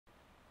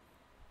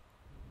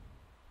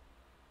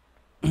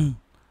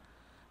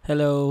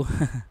Hello.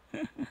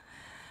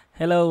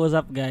 Hello, what's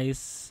up,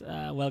 guys?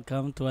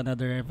 Welcome to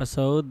another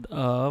episode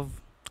of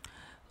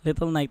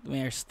Little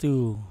Nightmares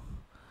 2.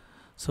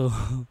 So,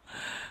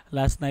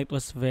 last night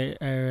was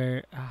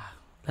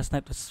last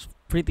night was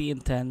pretty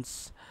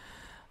intense.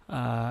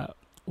 Uh,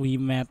 we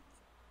met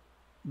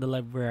the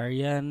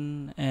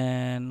librarian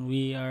and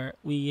we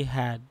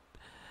had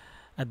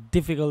a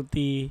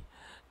difficulty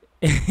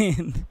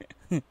in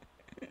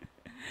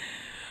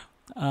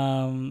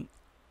um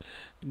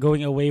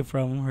going away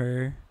from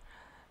her,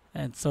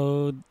 and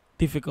so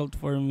difficult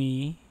for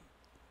me,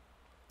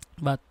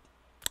 but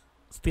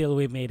still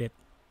we made it.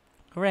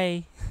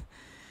 Hooray.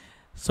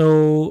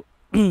 So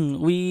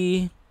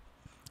we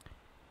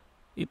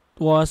it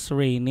was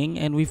raining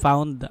and we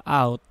found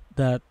out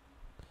that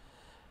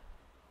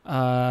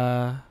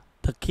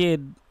the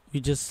kid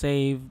we just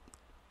saved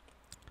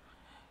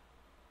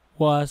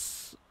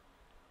was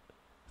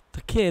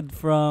the kid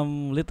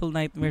from Little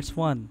Nightmares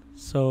 1.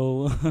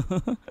 So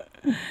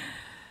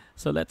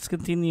so let's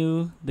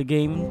continue the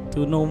game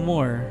to know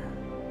more.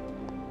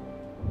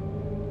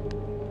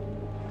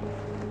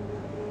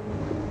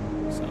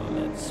 So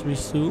let's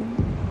resume.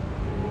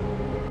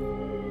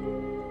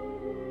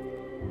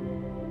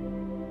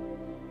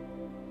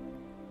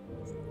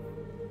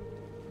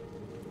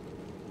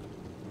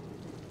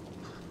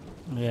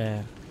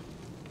 Yeah.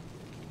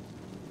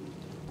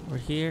 We're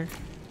here.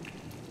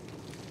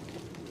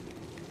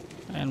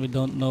 And we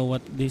don't know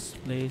what this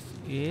place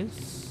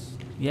is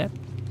yet.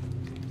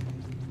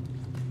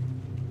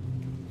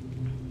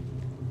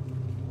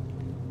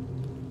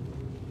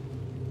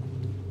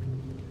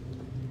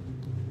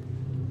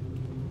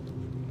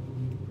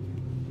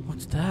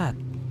 What's that?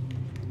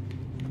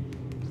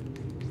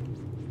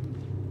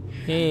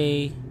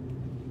 Hey.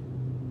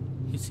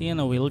 Is he in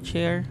a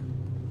wheelchair?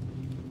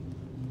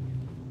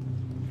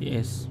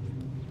 Yes.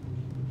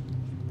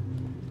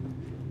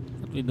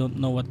 But we don't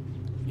know what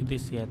it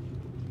is yet.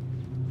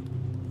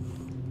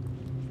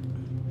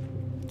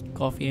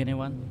 Coffee,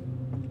 anyone?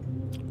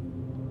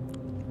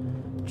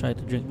 Try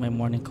to drink my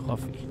morning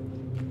coffee.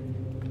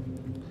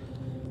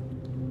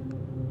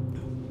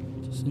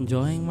 Just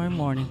enjoying my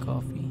morning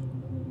coffee.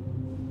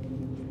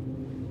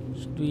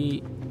 Should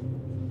we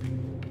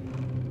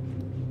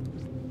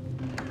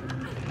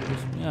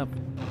push me up?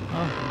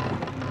 Oh.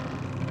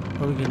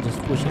 Or we can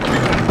just push it.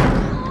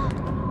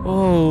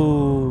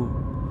 Oh,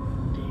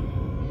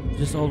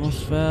 just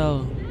almost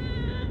fell.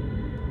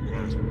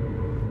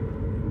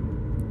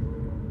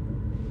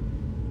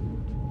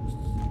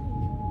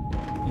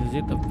 Is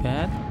it a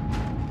bed?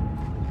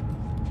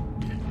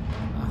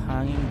 A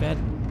hanging bed?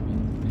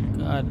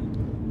 God.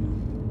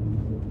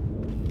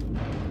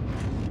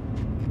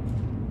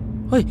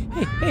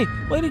 Hey,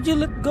 why did you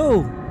let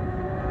go?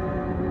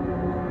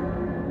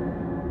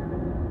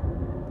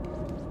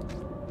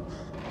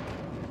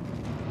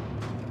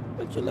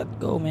 Why'd you let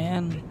go,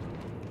 man?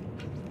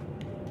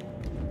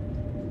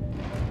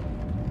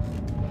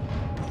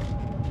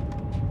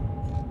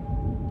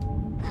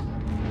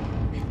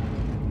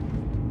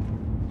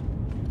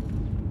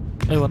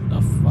 Hey, what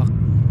the fuck?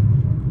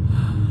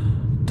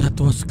 That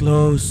was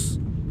close.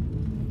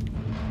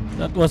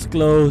 That was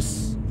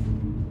close.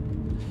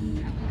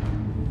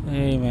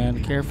 Hey,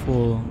 man,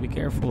 careful. Be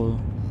careful.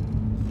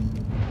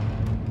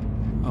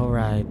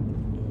 Alright.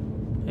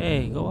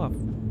 Hey, go up.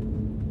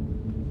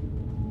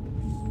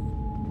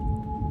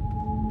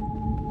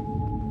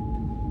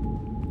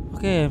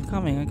 Okay, I'm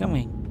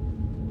coming.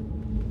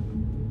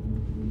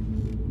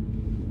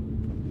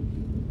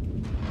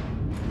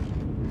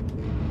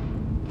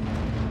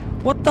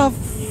 What the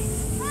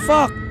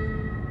fuck?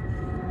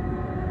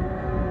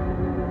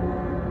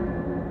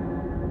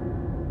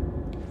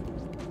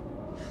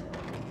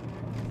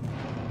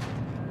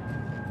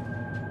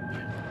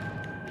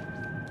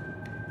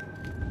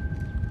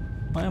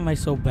 Why am I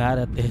so bad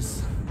at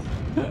this?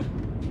 I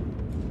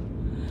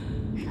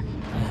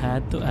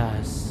had to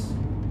ask.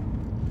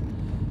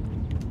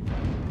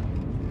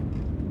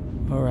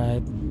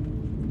 Alright.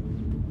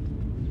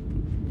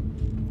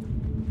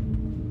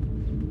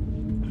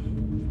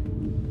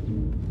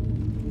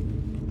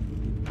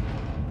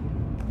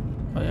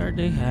 Why are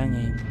they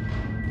hanging?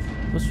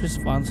 Who's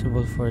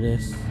responsible for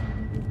this?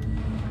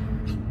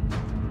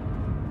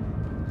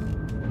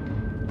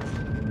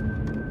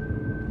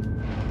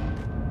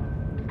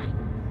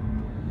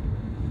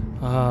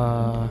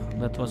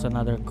 That was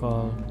another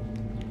call.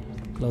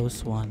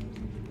 Close one.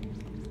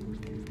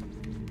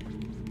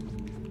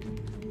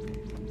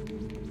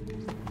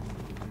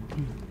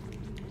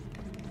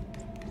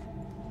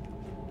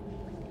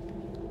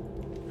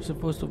 We're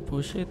supposed to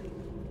push it?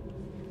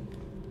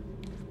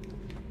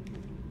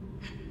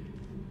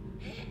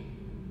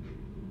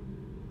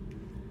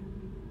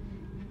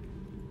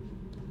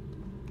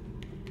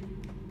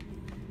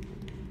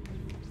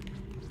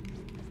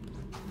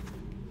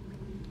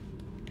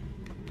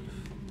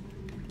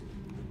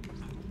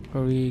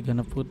 Are we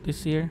gonna put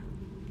this here?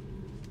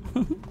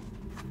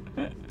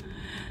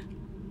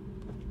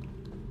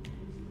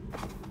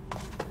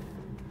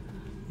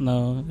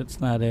 No,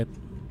 that's not it.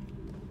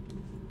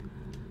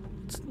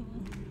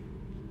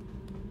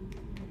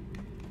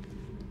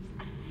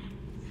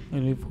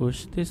 When we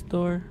push this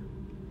door.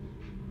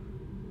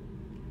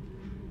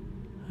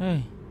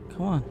 Hey,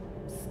 come on.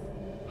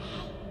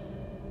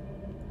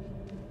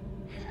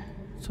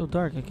 It's so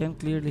dark, I can't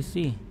clearly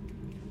see.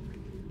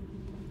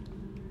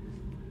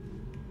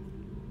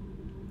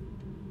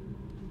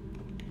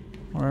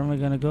 Where am I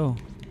gonna go?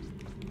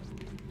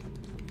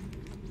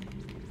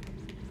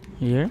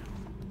 Here?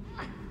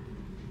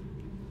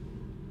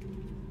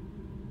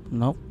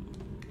 Nope.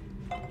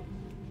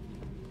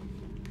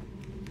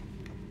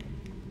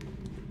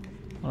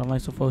 What am I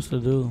supposed to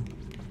do?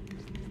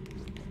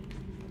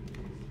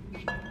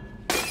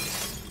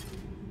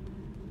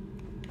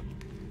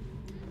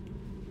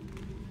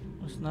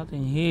 There's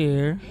nothing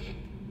here.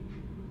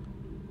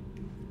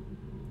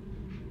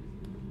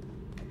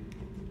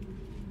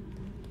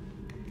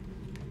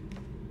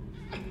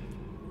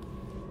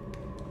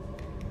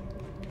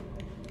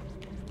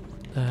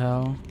 What the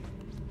hell?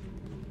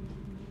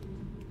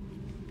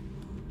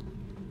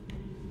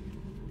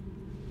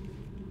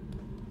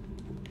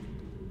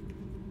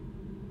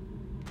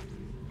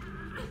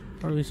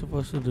 What are we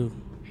supposed to do?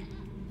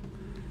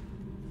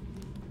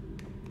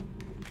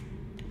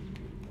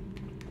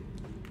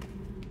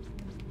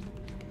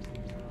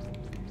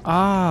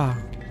 Ah,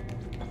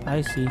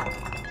 I see.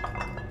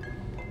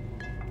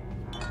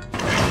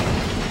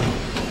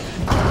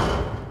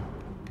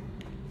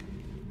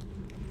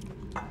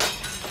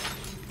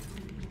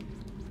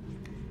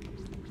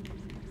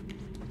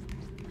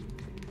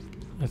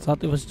 I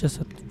thought it was just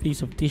a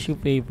piece of tissue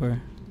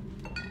paper.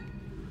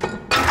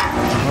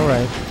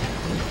 Alright.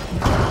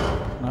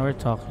 Now we're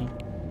talking.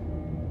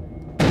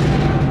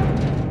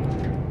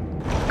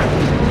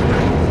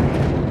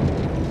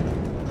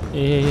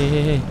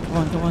 Hey.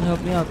 Come on,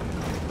 help me out.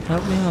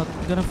 Help me out.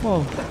 I'm gonna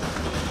fall.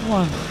 Come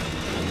on.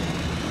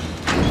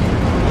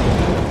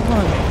 Come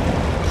on.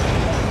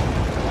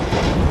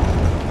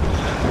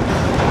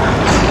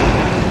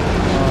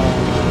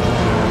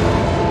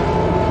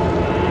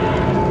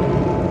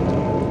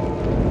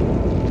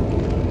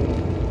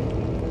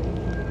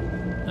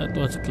 That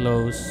was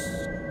close.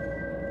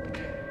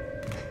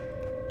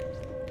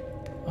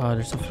 Oh,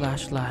 there's a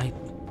flashlight.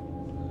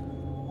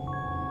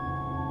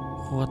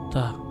 What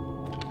the?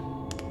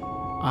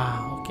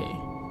 Ah, okay.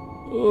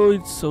 Oh,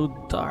 it's so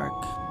dark.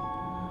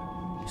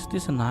 Is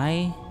this an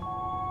eye?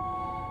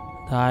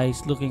 The eye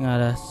is looking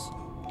at us.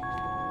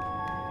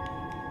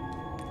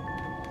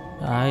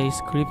 The eye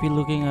is creepy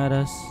looking at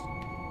us.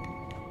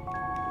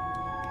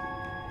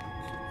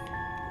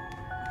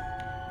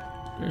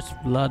 There's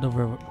blood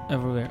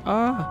everywhere.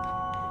 Ah!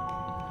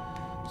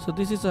 So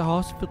this is a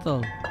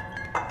hospital.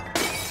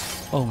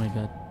 Oh my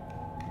god.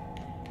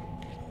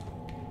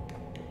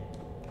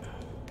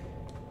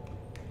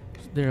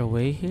 Is there a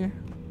way here?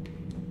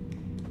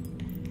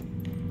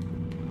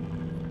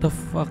 What the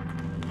fuck?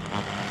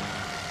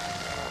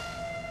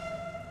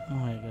 Oh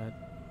my god.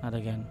 Not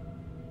again.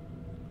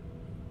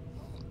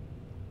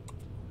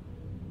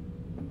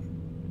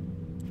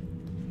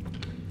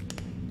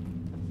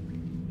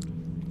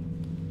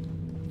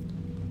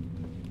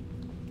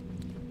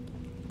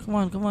 Come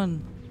on, come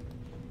on.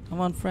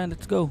 Come on, friend,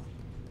 let's go.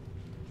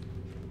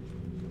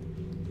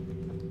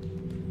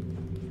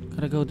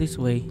 Gotta go this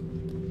way.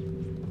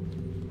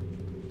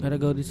 Gotta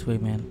go this way,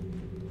 man.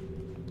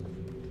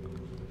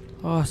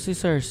 Oh,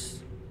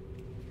 scissors.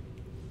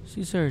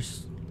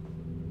 Scissors.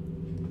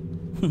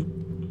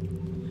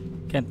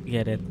 Can't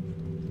get it.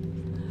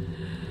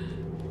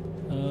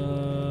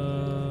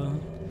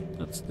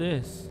 What's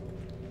this?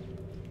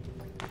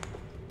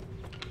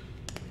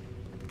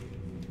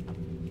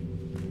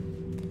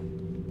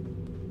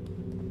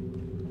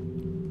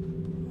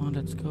 Come on,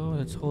 let's go.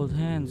 Let's hold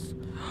hands.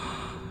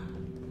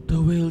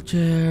 The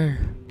wheelchair.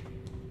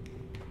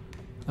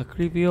 A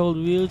creepy old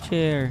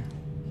wheelchair.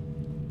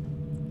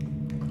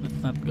 Let's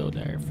not go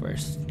there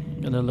first.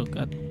 I'm gonna look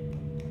at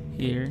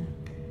here.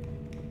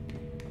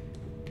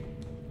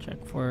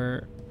 Check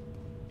for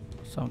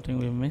something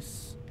we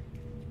miss.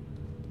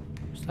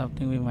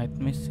 Something we might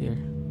miss here.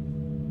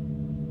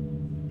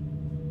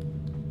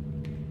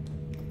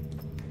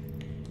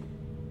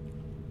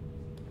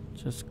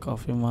 Just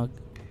coffee mug.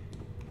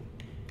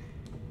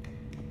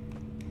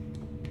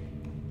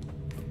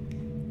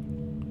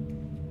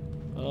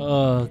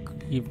 Oh,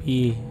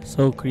 creepy.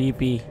 So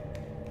creepy.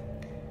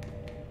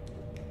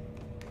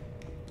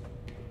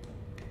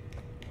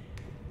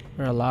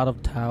 There are a lot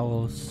of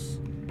towels.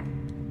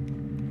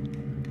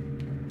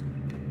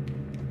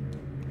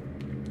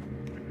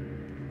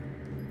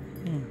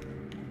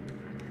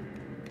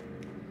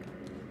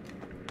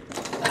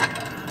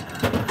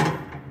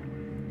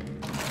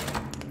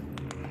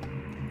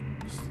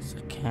 This is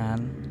a can.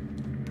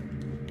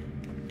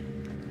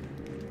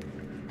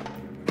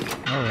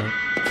 Alright.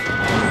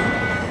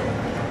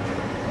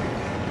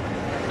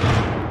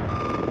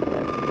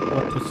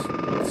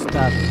 What's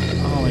that?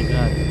 Oh my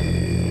god.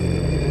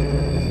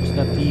 There's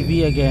that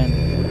TV again.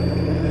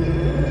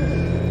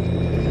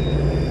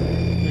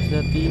 There's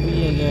that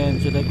TV again.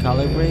 Should I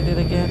calibrate it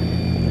again?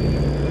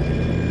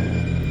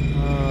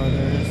 Oh,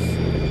 there's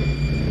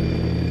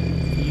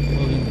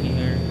people in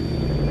here.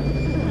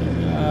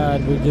 Oh my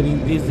god, we're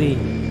getting dizzy.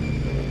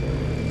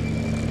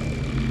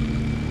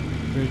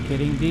 We're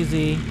getting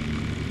dizzy. Should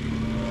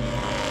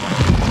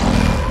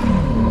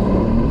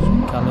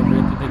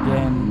calibrate it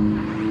again.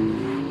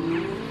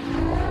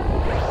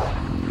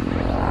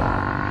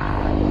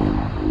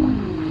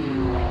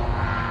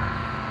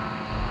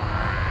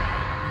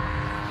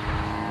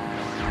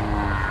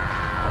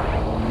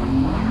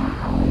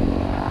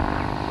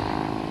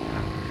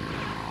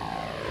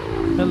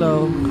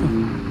 Hello.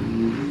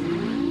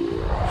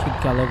 Should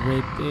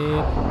calibrate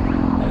it.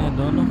 I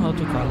don't know how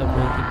to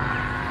calibrate it.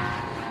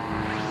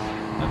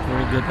 Not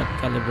very good at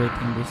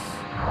calibrating this.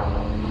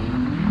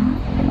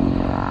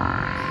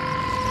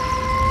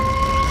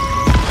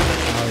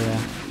 Oh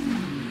yeah.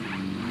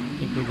 I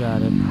think we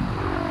got it.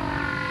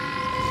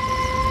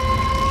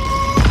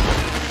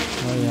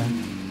 Oh yeah.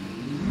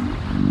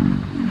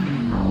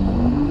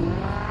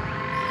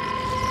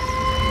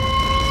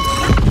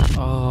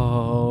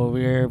 Oh,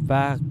 we're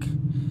back.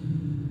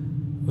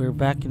 We're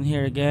back in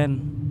here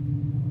again.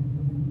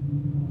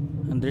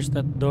 And there's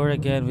that door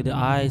again with the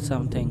eye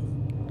something.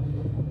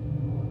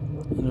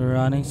 And we're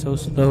running so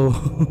slow.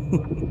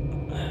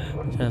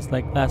 Just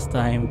like last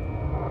time.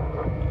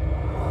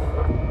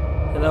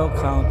 Hello,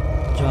 Count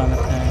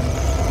Jonathan.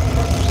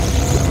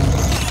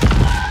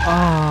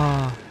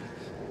 Ah!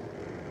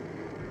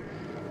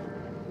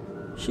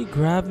 She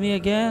grabbed me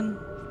again?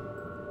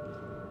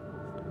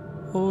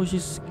 Oh,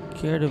 she's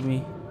scared of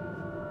me.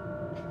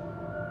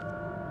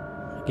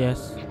 I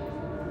guess.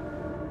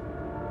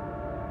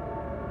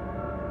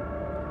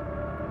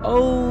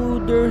 Oh,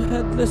 they're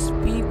headless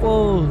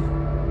people.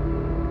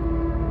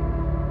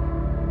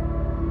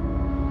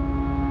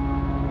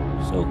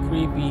 So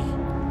creepy.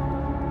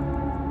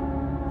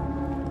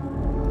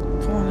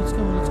 Come on, let's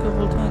go. Let's go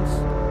hold hands.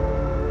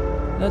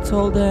 Let's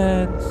hold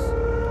hands.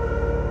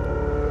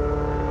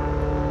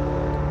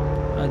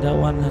 That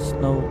one has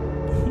no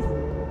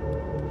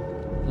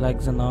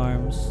legs and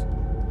arms.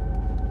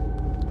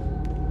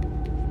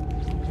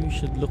 We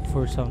should look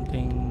for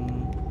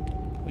something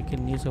we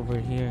can use over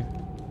here.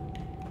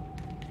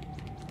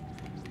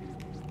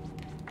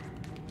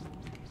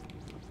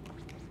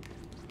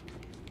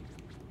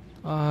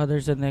 Ah,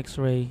 there's an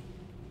X-ray.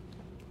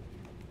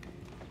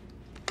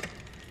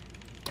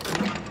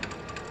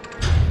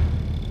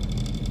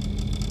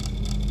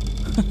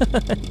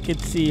 I can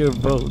see your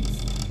bones.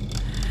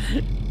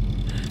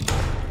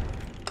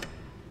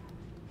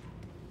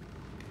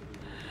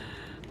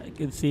 I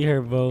can see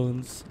her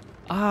bones.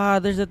 Ah,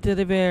 there's a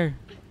teddy bear.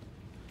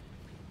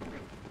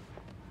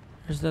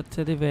 There's that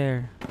teddy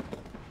bear.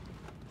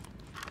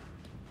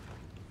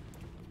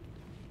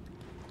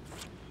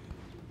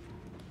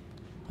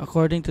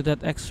 According to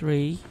that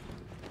X-ray,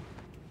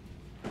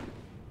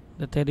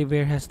 the teddy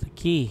bear has the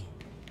key.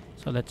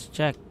 So let's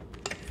check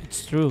if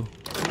it's true.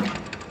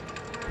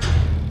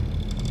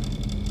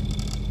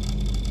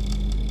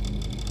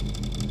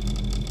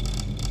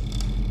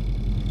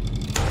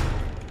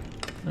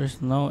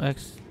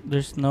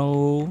 There's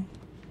no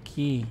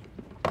key.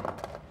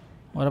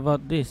 What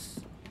about this?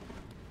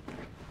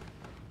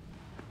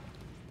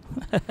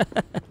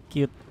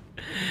 Cute.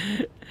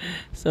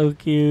 So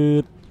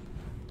cute.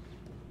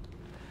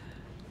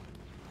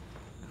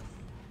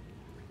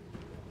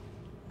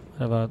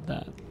 What about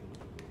that?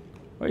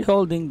 Why are you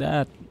holding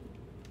that?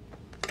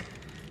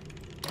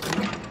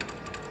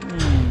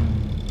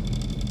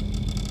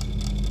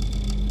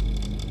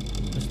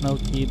 There's no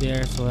key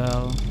there as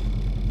well.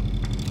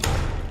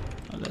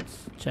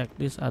 Let's check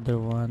this other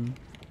one.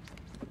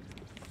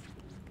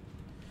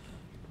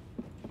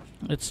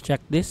 Let's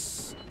check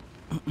this.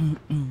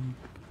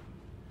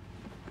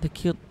 The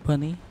cute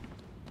bunny.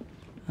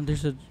 And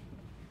there's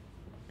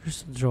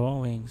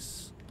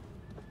drawings.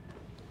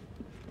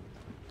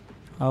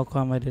 How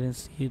come I didn't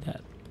see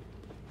that?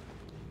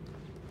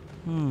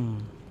 So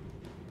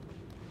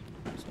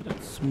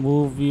let's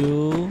move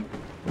you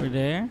over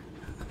there.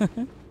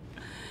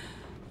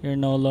 You're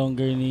no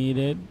longer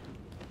needed.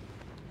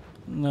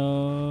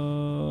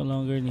 No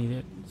longer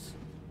needed.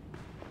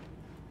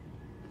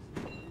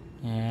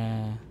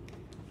 Yeah.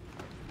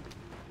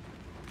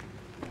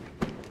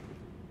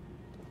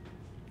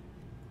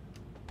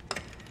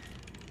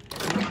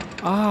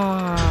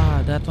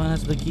 Ah, that one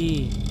has the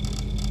key.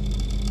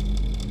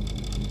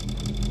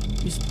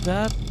 Is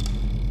that?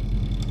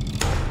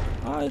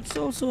 Ah, it's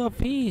also a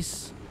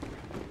piece.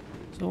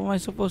 So what am I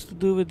supposed to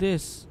do with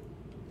this?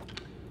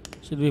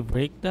 Should we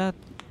break that?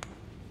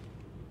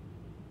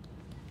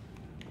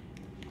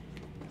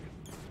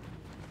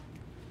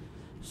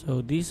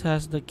 So this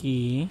has the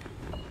key.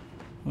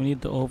 We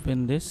need to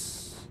open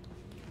this.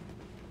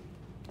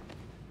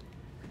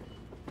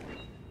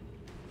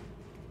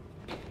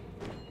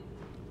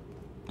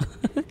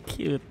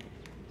 Cute.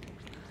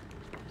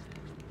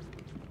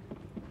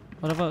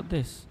 What about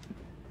this?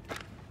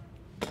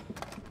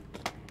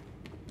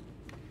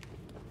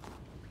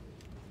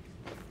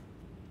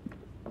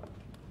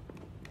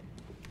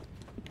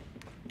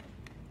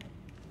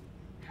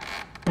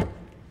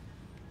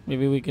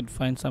 Maybe we could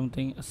find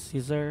something, a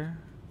scissor.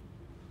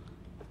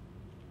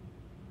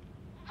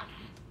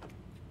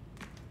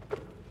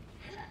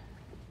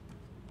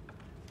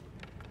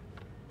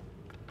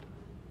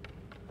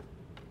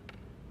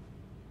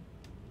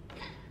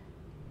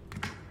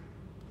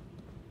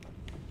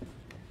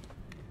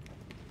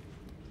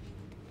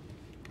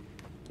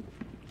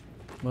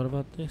 What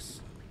about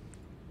this?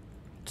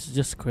 It's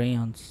just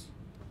crayons.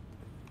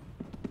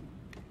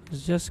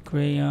 It's just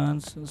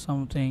crayons and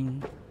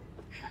something.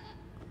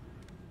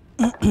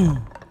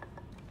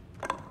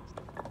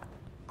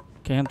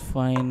 Can't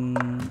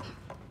find.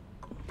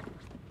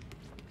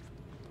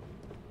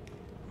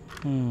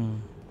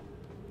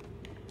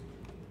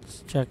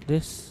 Let's check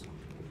this.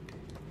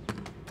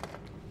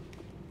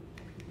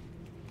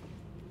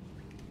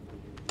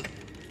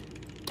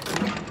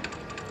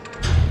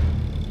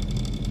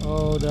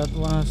 Oh, that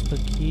one has the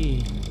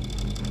key.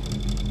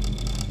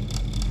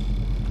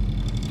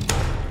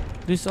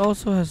 This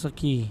also has a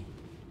key.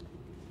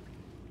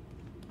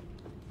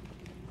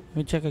 Let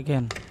me check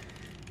again.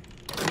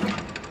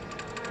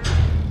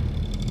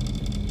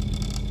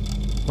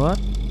 What?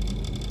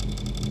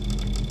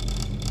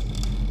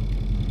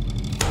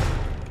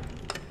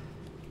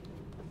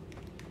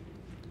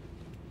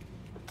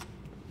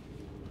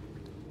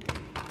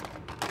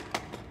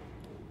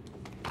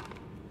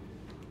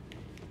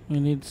 We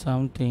need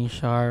something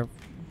sharp.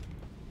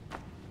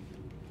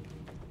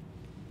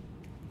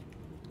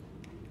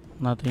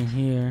 Nothing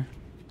here.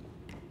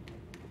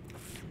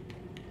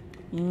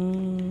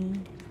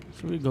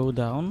 Should we go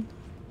down?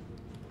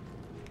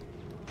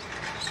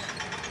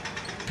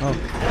 Oh.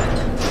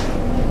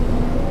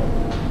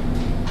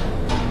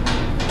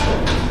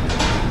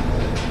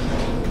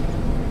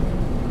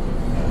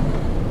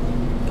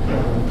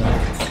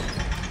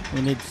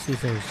 We need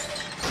scissors.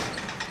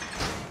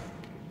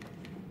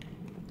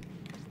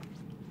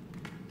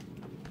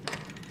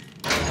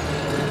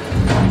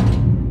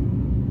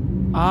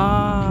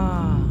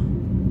 Ah.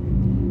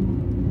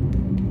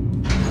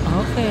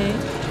 Okay.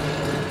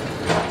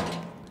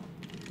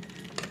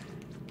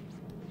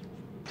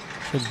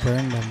 Should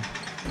burn them.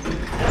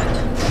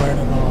 Burn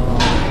them all.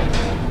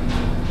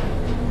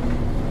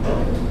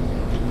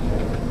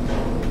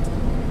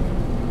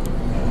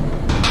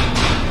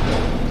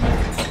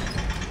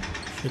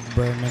 Should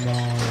burn them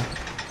all.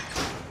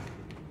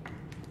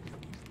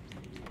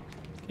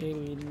 Okay,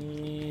 we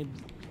need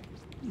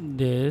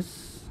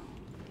this.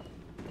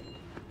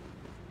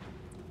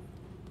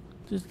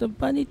 Just the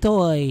bunny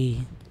toy.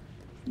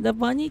 The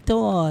bunny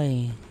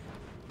toy.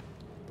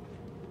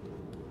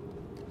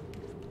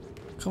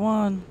 Come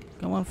on.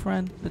 Come on,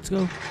 friend. Let's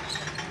go.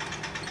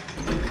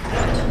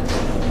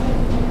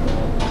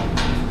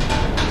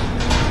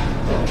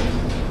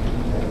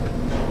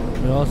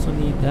 We also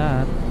need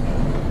that.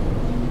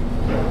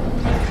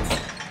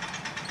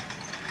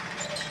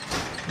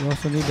 We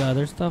also need the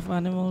other stuffed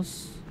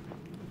animals.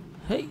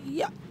 Hey,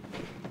 yeah.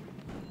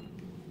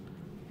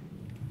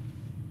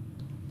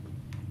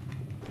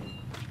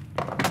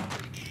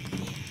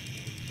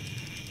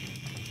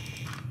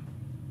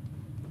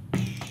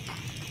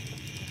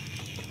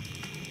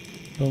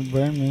 Don't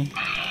burn me.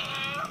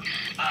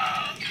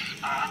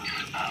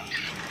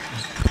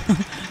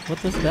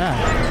 What was that?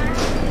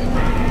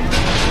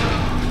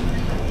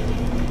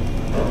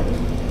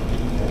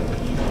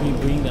 Should we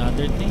bring the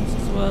other things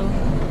as well?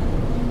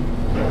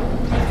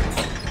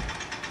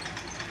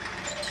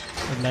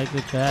 I'd like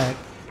to check.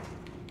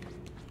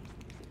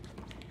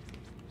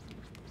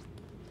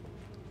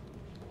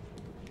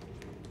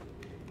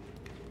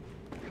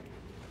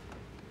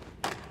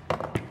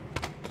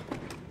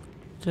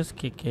 Just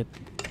kick it.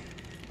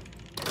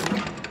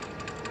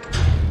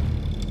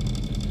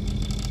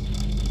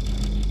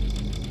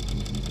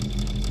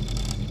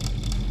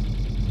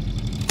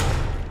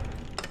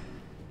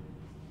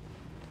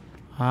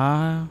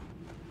 Ah,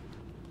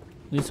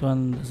 this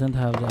one doesn't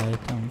have the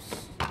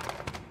items.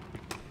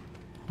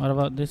 What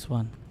about this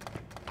one?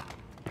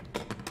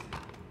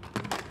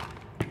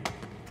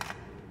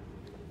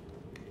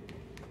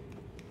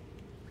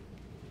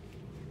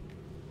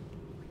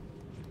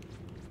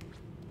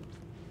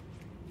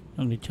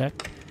 Let me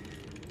check.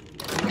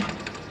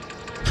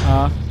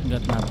 Ah,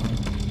 got nothing.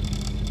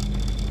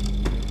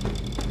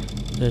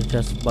 There's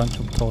just a bunch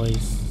of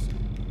toys.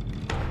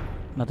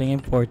 Nothing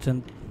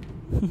important.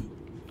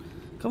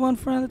 Come on,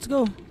 friend, let's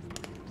go.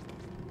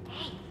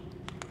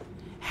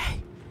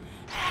 Hey.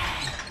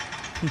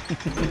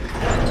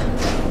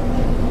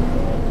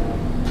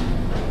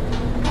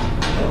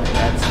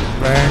 Let's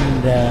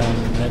burn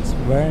them. Let's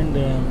burn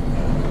them.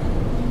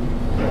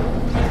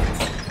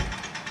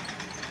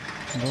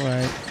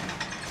 Alright.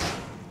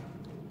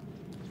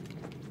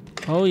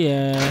 Oh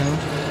yeah.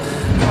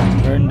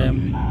 Burn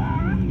them.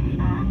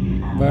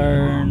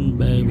 Burn,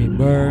 baby,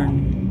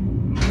 burn.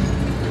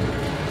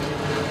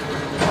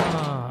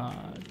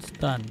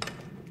 Done.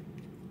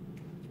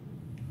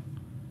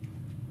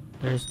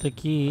 There's the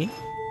key.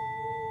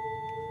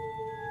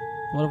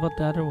 What about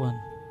the other one?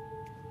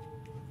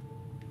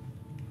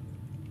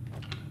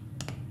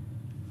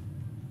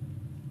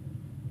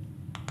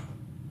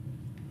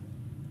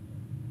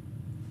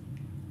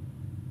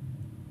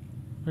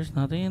 There's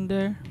nothing in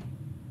there.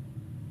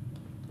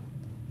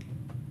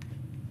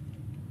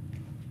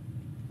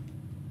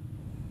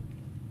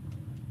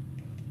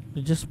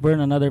 We just burn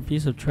another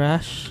piece of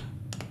trash.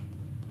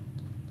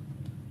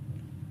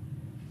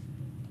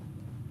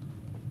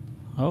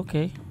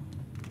 Okay.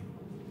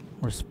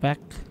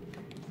 Respect.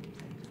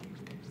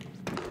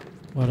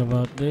 What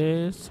about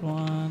this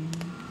one?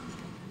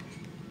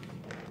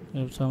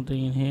 We have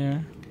something in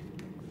here.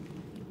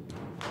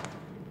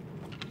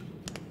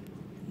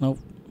 Nope.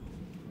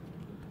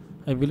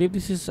 I believe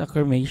this is a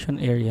cremation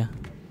area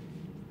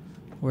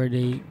where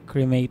they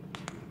cremate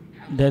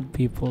dead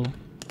people.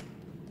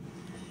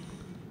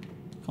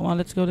 Come on,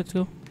 let's go, let's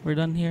go. We're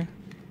done here.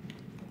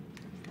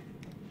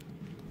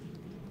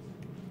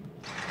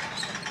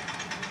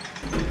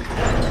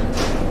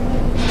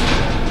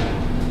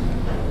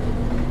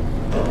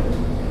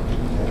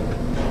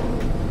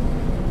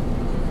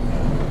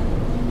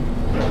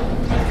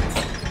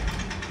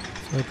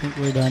 So I think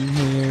we're done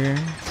here.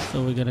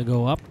 So we're gonna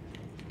go up.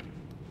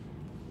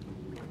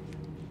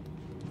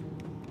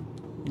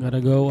 Gotta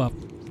go up.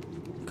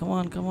 Come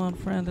on,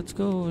 friend. Let's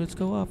go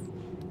up.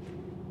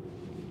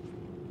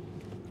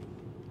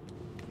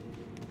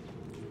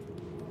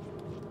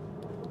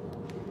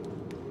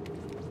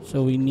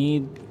 So we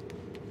need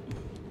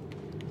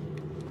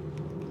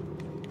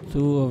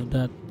 2 of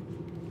that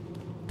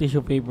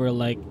tissue paper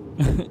like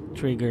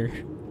trigger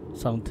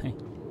something.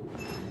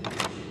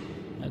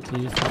 At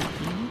least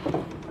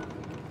 15.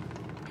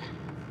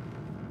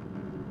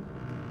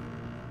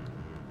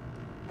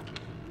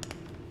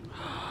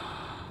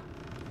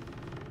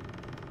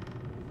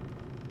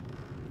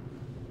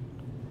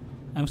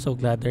 I'm so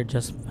glad they're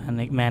just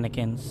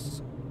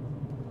mannequins.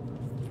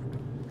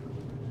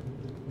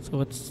 So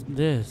what's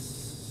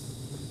this?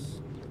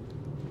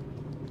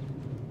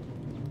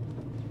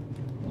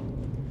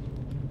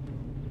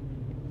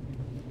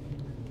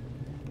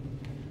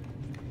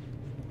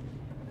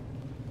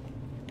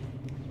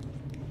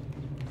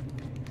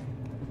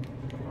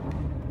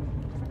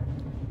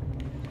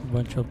 A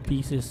bunch of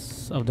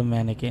pieces of the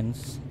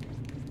mannequins.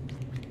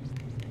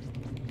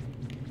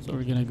 So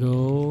we're gonna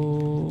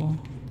go...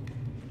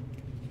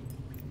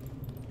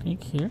 I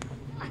think here.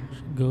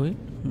 Should go in.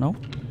 No.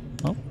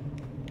 Nope.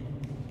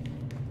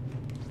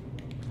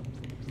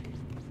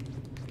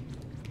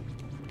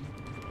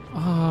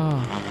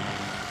 Ah.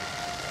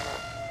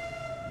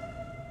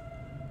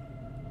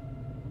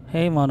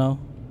 Hey, Mono.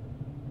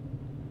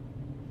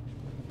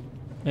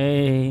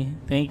 Hey,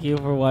 thank you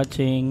for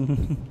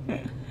watching.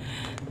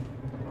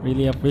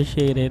 Really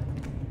appreciate it.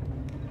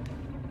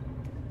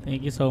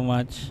 Thank you so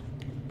much.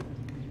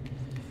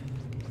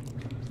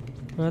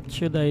 What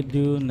should I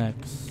do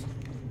next?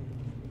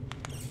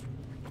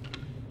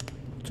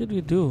 What should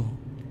we do?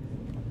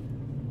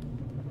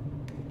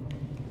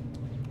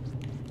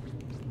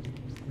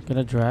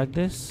 Gonna drag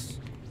this?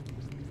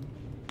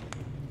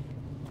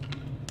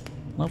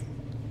 Nope.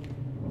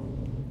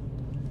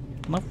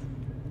 Nope.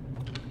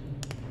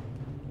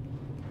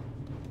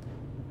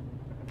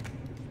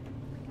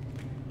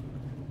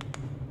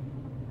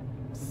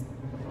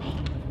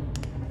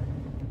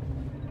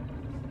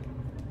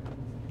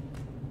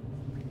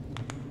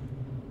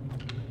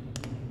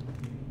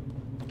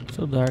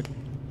 So dark.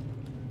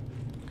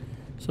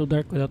 So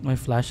dark without my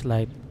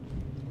flashlight.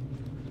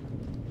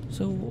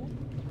 So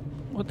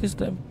what is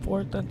the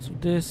importance of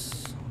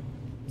this?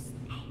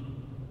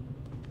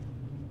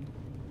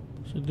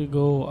 Should we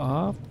go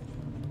up?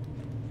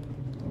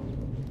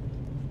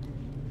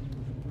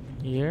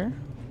 Here?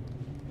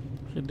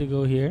 Should we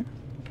go here?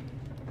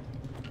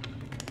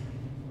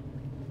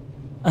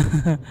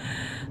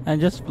 I'm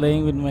just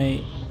playing with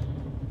my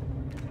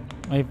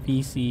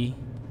PC.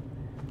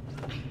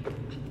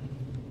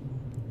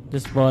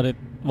 Just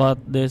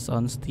bought this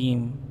on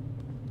Steam.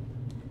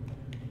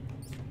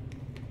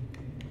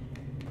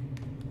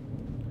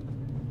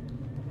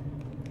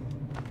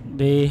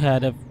 They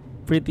had a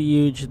pretty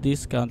huge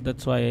discount,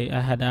 that's why I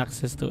had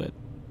access to it.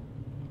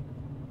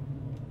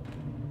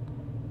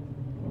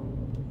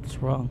 What's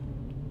wrong?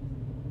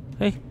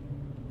 Hey,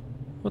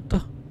 what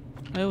the?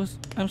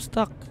 I'm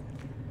stuck.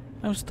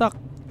 I'm stuck.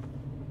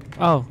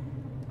 Oh.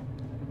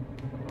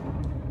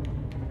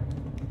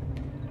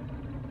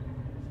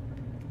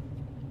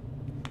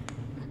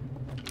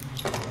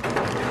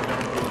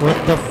 What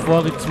the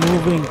fuck? It's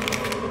moving.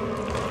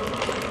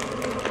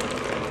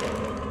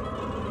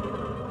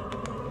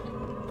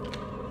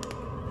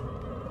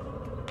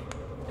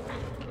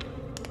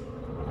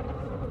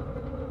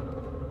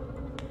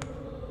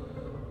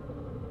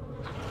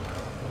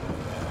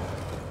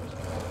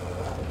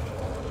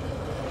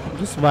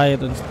 Just buy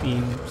it on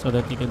Steam so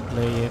that you can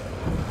play it.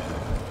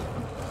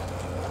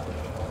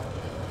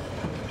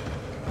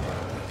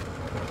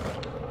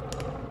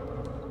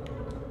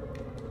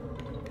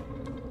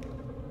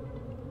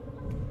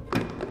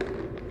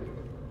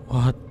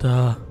 What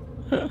the?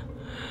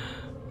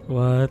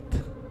 What?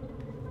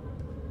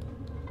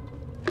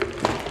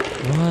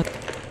 What?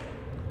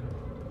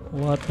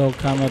 What? Don't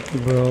come at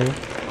me, bro.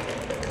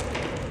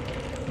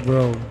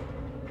 Bro.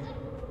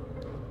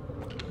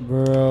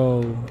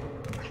 Bro.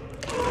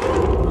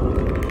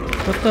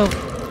 What the?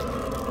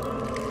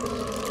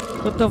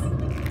 What the?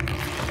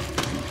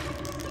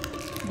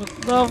 What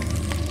the?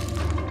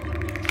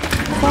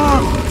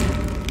 Fuck!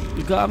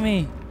 You got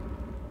me.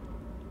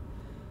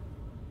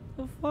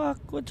 The fuck?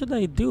 What should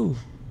I do?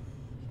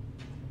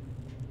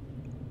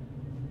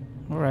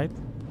 Alright.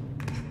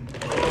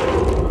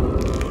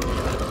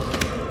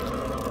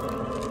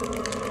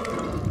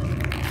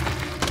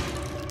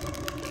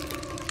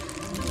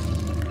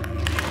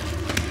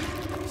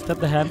 Is that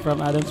the hand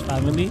from Adam's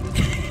family?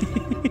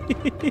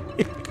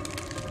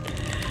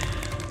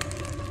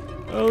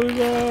 Oh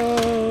no!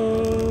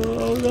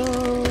 Oh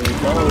no!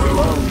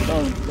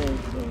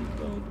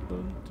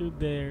 Don't you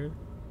dare.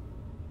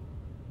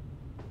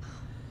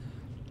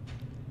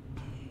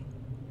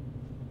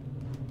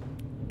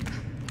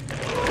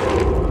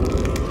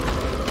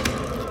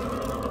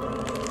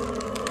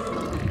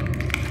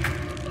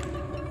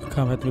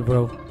 Come at me,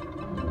 bro.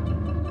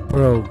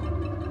 Bro.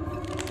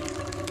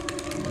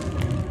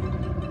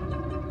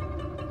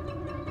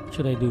 What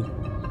should I do?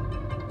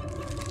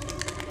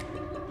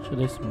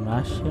 Should I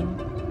smash him?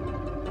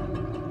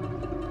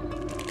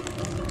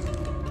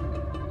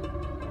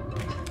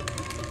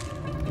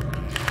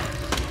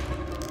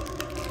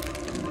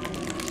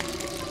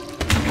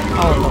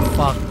 Oh, the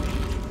fuck.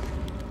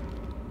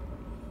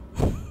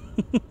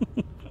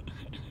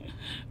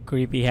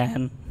 Creepy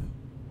hand.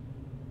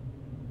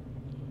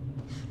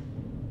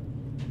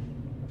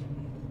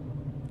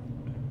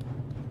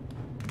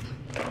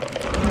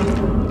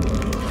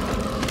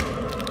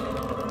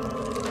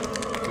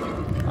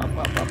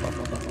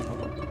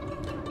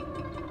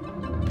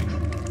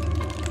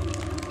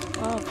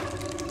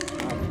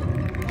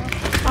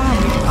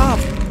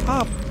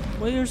 Up!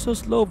 Why you're so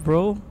slow,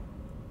 bro?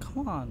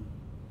 Come on.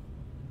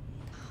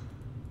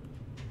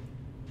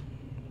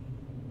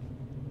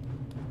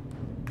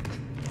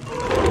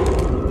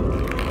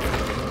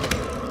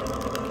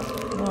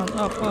 Come on,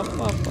 up.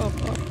 Come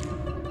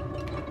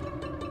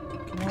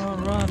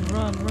on, run.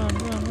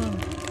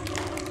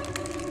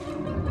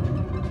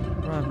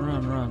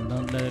 Run.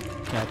 Don't let it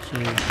catch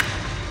you.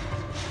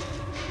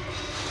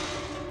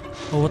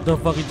 Oh, what the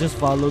fuck? It just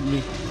followed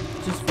me.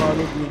 Just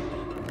followed me.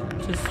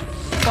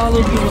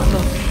 What the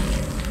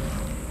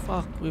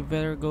fuck? We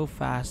better go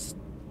fast.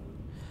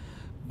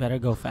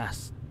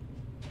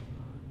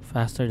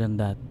 Faster than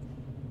that.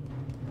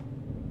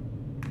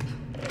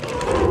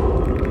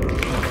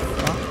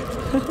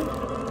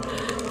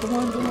 Come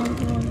on. Come on,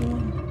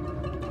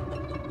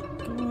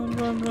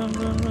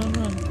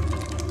 run.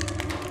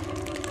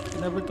 I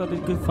never thought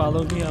it could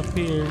follow me up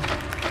here.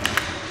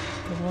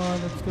 Come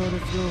on, let's go.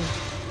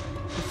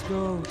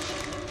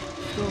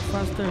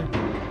 Faster.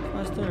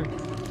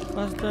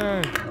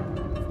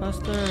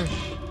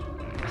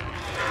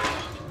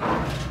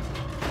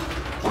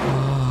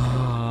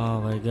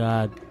 Oh my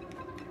god.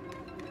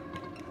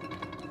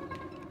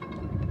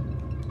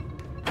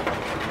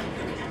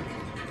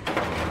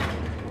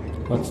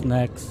 What's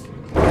next?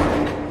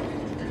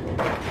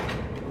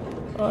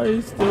 Oh,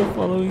 he's still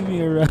following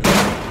me around.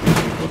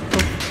 What the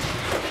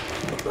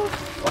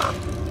fuck?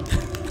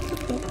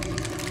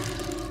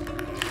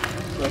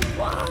 The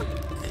fuck?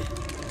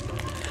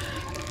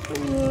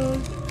 Come on.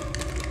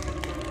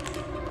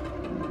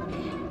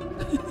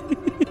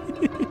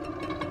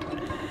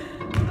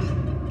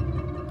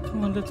 Come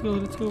on, let's go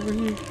over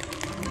here.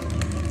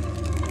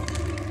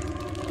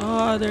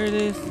 Ah, there it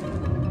is.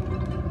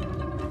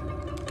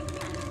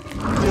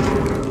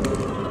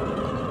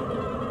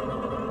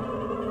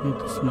 Need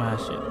to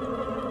smash it.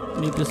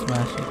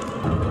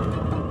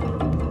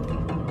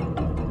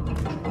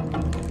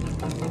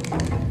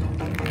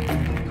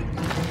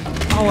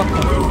 Oh, what the?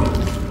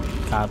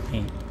 Got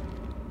me.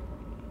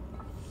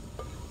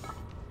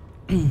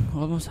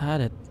 Almost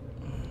had it.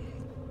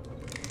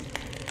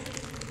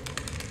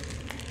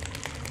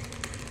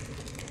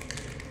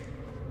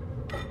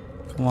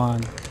 Come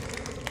on.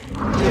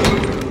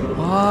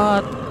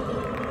 What?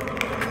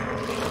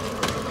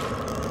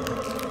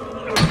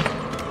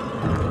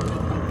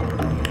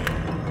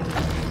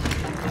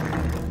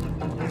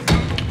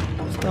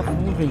 Stop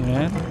moving,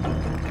 man.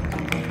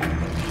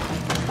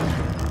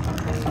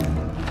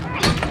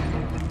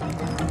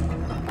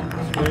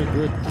 It's very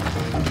good.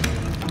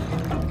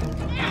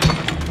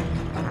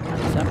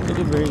 It's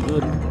actually very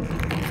good.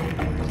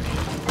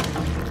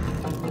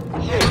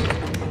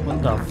 What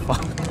the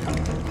fuck?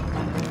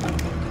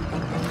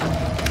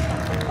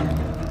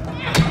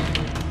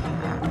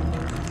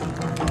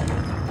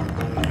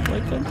 Why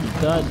can't you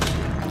dodge?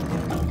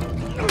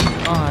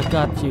 Oh, I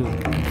got you.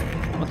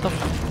 What the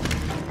fuck?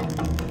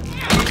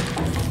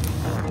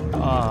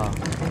 Ah.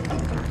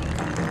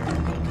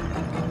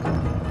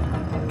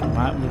 Come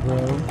at me, bro.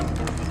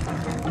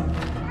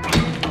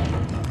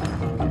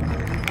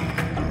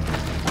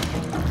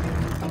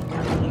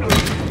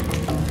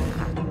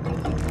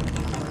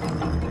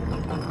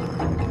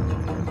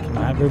 Come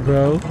at me,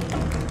 bro.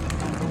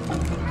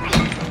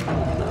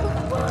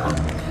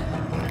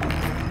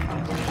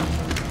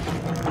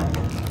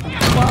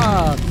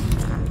 Fuck.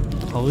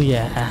 Oh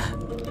yeah.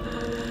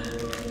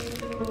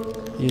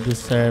 You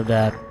deserve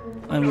that.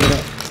 I'm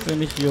gonna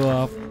finish you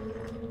off.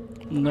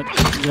 I'm not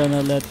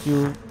gonna let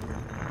you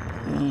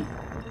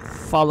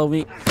follow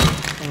me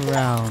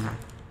around.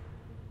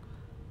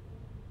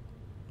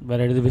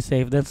 Better to be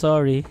safe than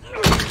sorry.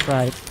 That's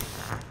right.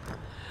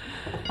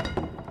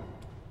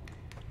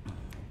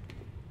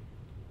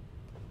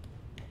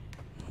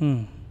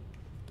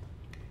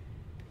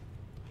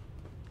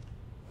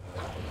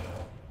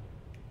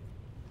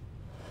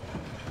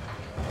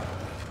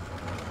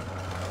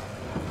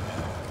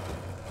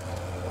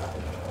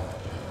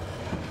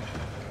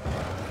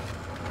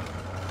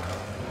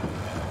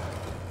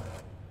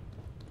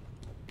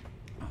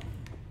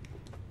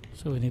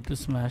 So we need to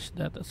smash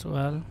that as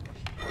well.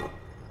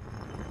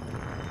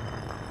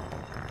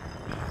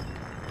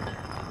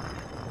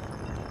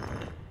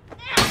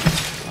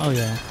 Oh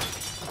yeah,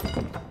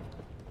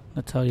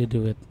 that's how you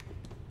do it.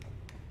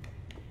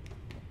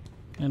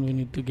 And we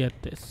need to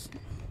get this.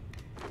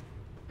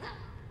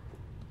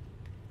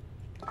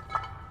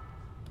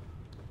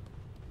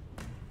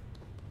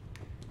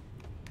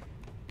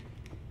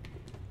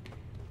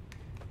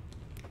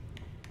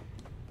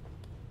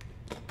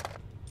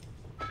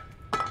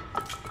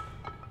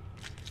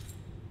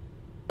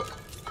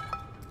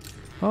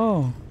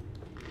 Oh.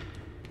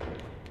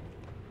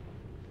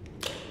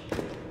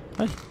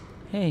 Hey,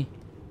 hey,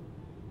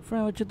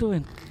 friend, what you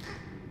doing?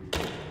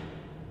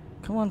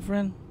 Come on,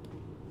 friend.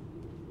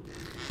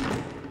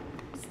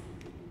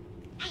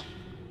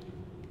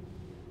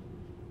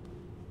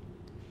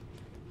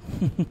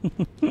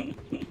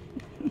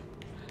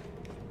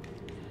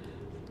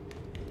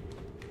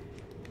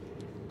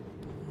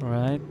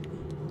 Alright.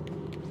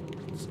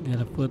 Just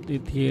gotta put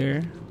it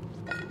here.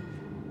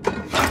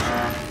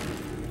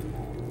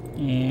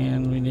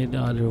 And we need the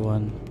other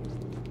one.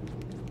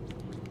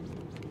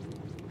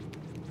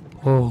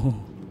 Oh.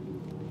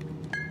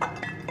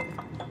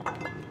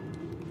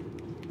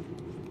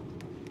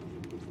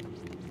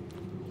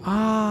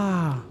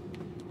 Ah!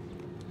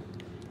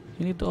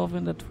 You need to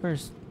open that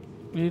first.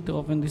 We need to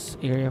open this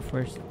area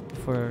first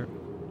before.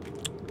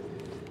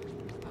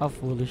 How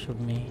foolish of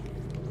me.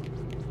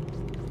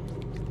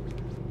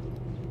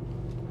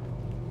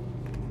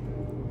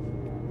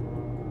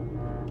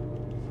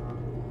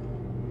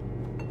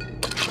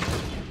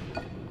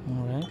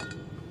 Alright.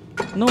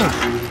 No!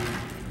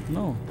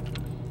 No.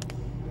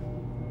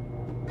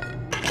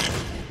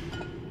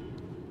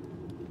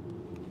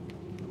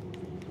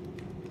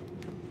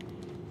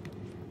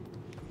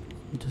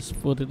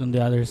 Just put it on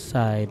the other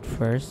side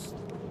first.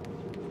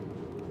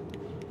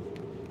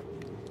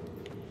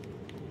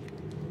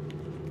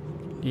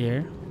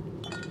 Here.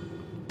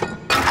 Okay.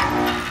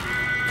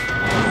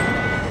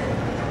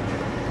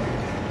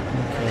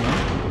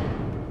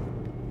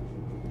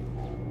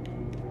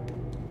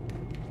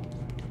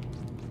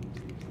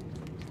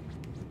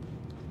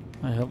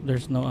 I hope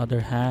there's no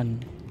other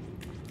hand.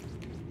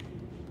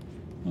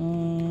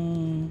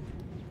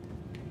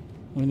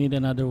 We need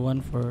another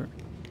one for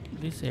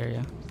this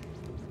area.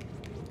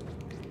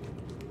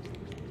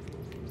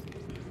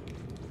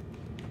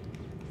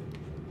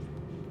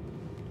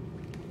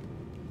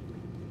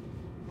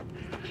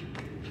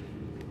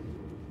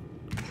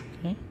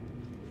 Okay.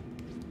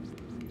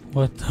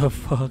 What the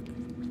fuck?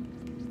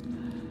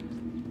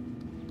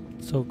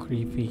 So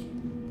creepy.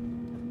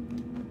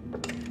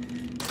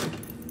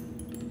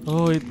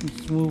 Oh,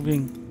 it's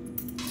moving.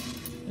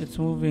 It's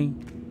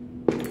moving.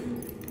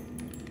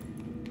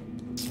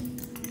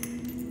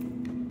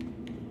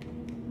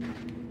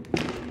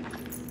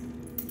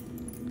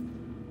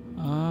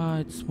 Ah,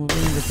 it's moving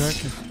in the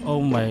darkness.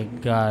 Oh my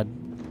god.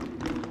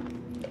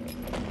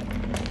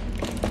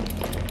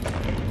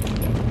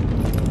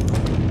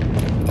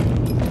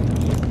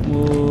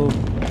 Move.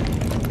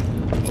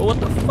 Oh, what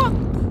the fuck?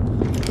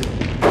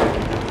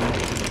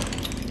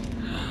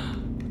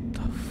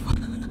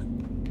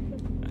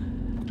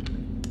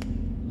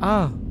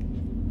 Ah,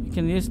 we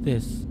can use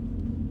this.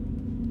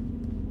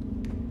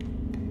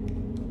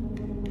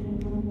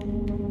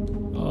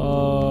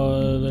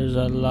 Oh, there's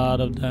a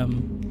lot of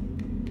them.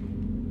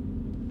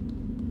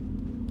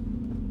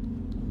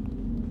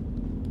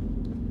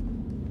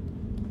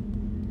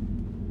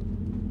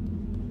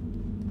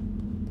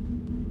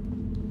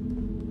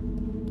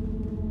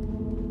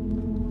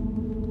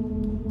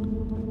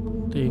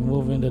 They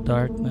move in the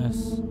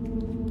darkness.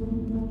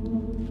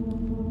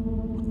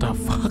 What the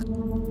fuck?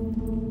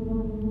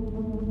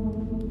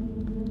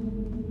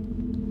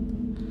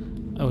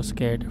 I was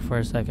scared for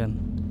a second.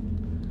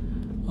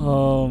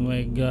 Oh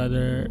my god,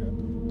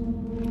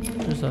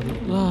 there's a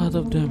lot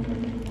of them.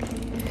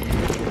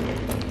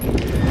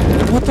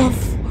 What the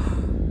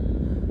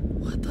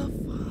what the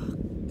fuck?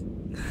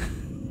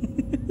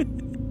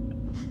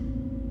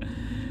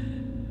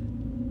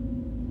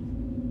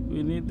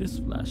 We need this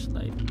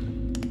flashlight.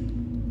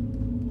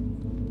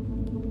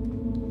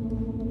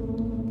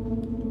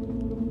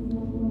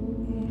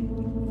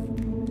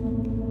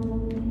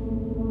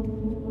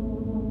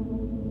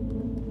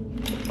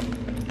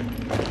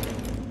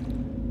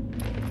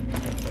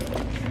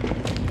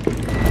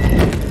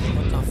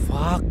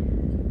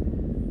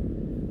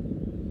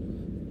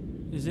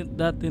 Isn't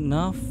that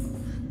enough?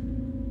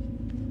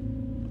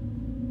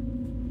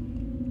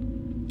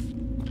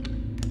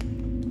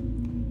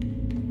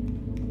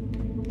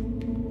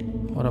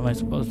 What am I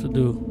supposed to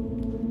do?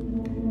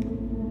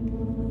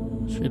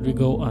 Should we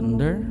go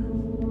under?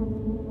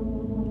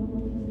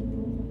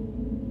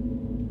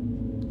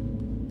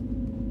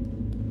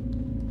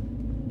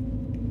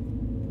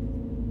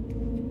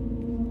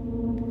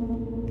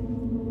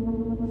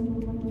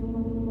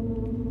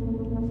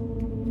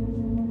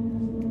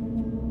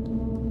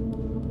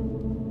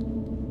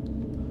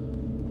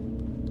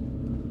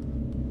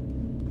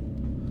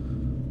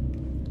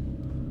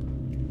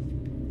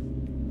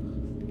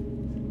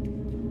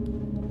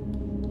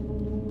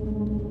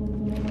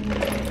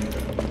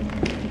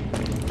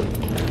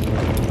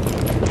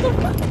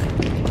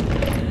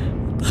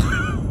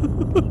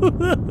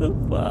 Fuck. The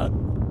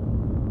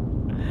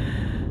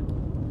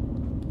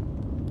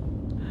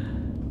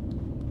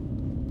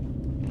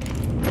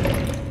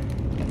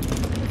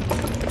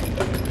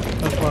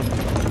fuck?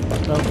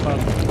 The fuck?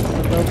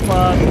 The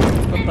fuck?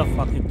 What the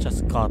fuck? It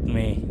just caught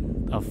me.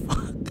 The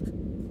fuck?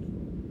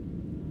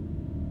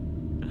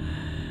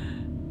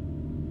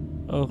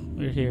 Oh,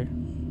 we're here.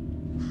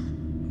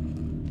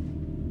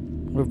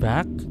 We're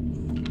back?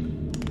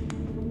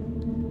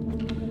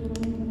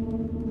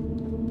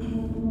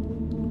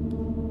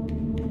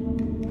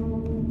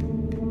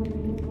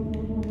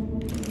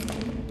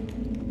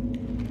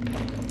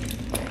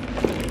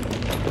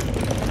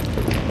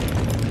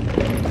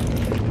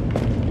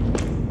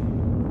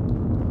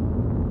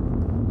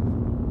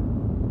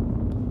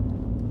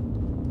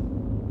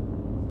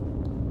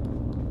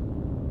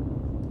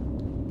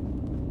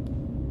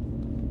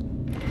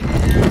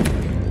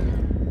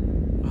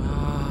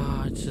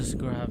 Just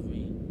grab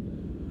me.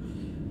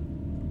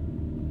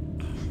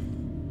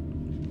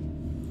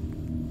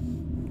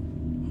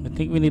 I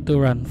think we need to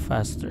run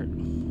faster.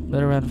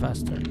 Better run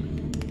faster.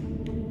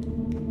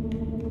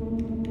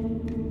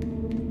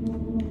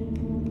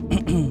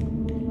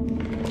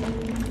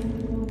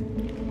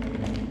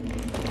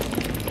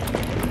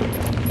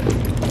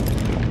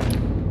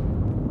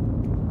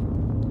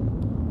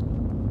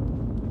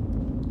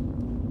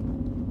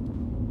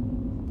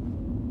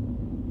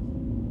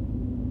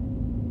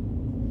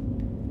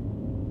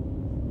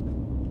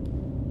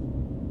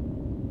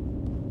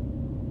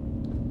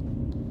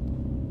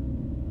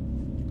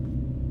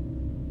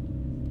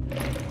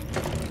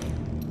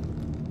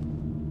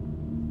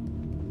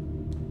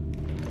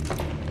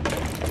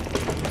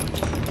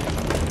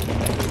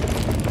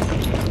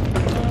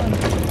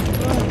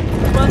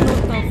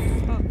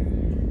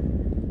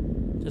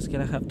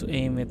 Gonna have to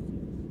aim it.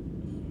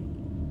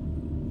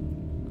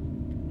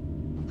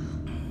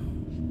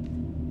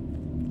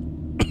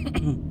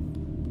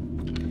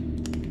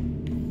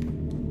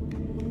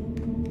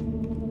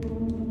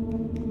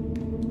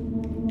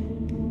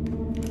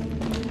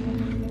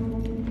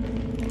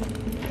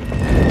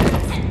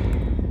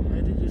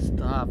 Why did you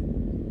stop?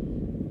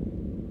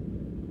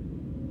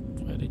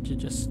 Why did you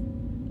just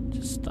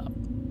stop?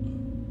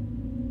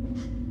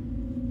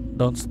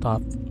 Don't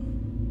stop.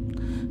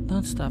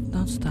 Don't stop,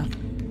 don't stop.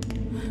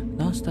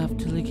 Don't stop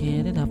till you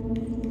get it up.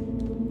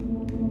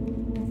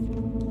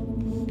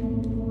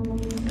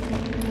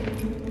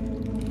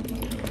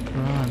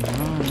 Run,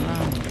 run,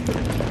 run.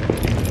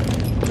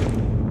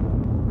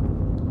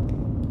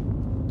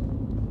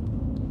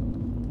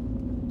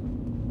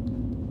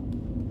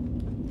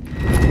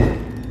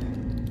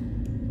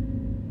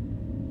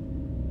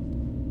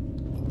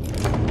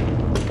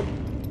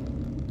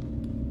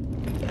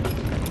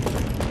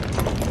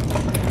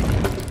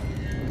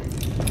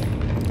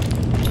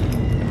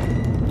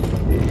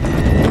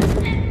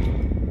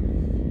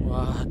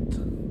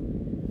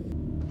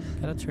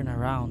 Gotta turn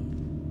around.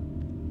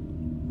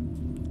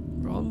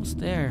 We're almost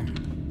there.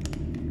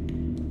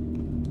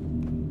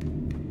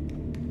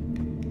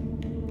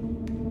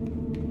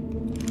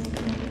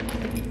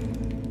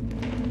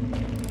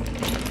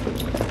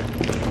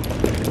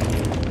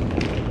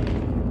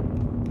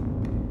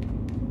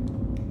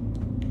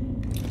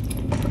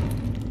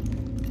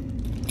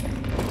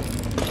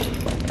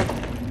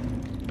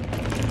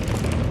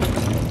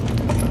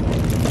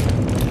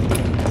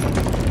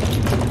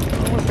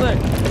 Almost there.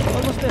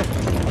 Almost there.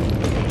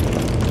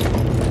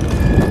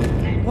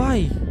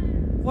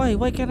 Why?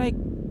 Why can't I?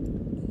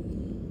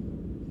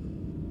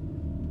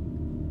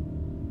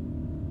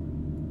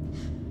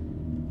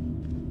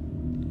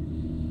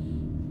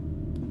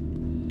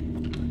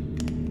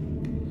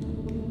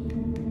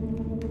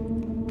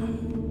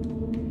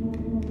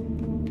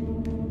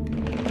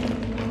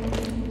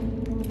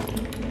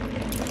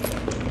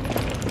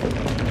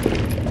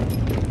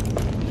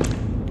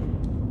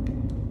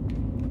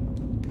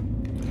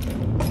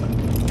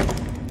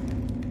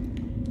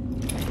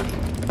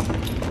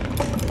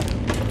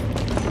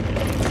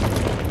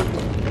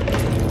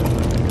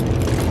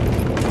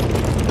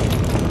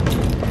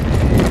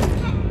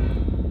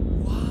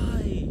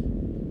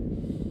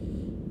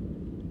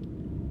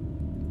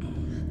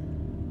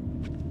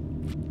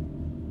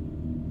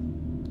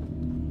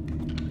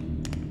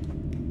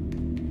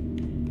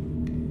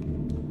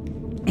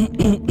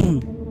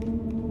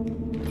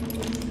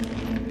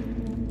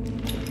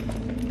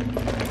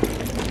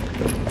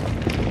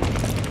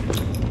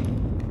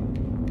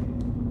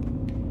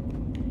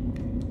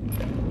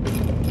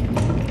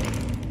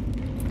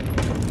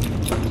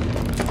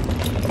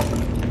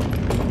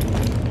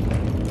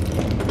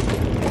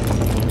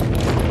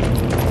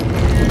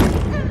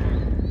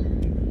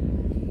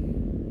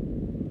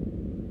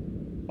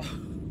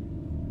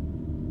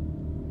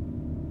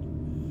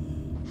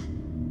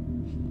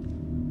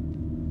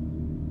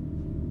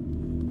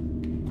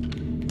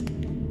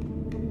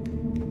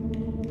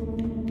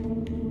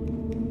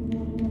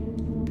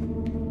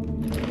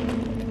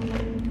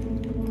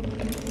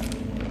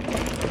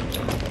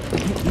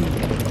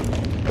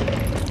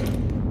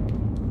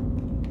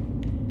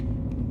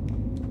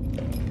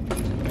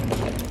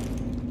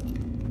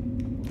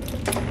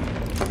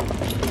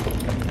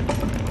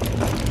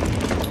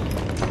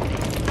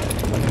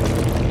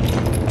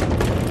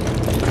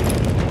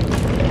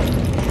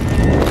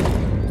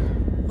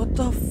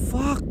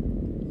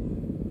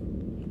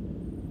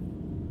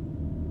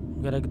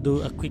 Gotta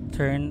do a quick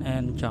turn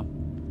and jump.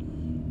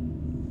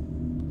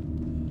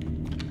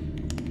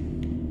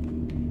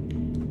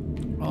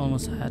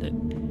 Almost had it.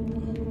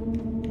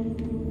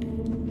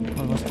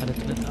 Almost had it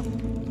to the top.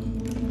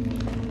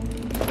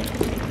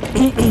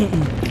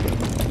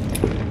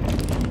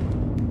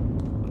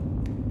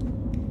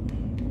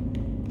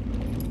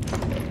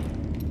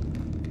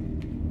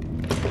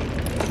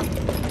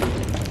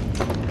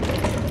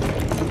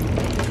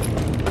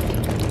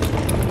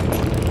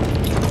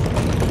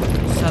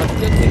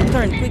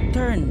 Quick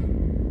turn.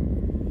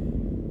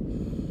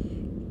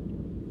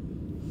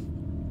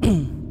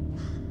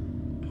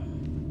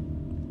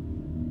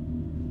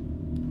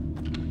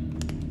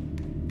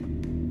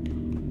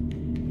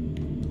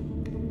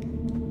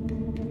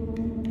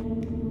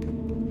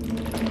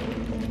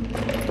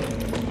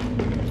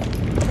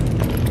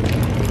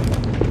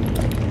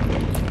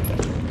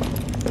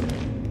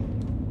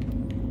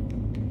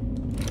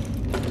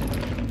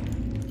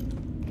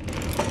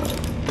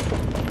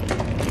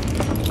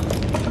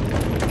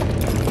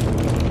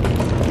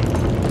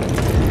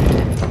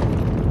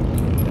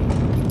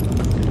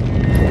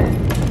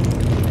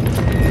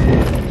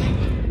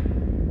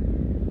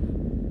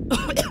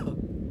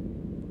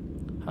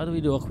 How do we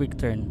do a quick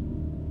turn?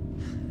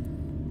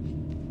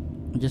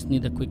 I just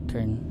need a quick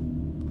turn.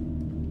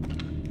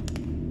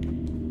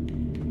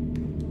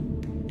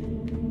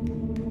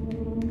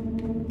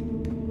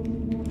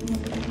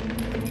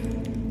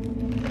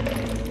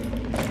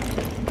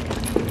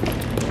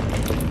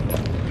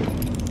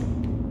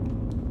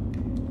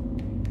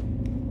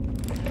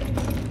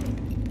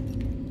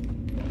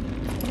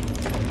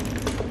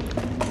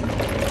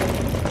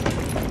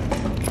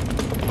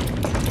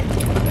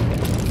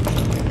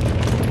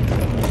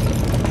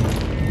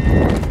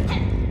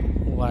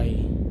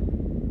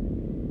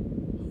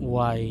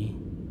 Why?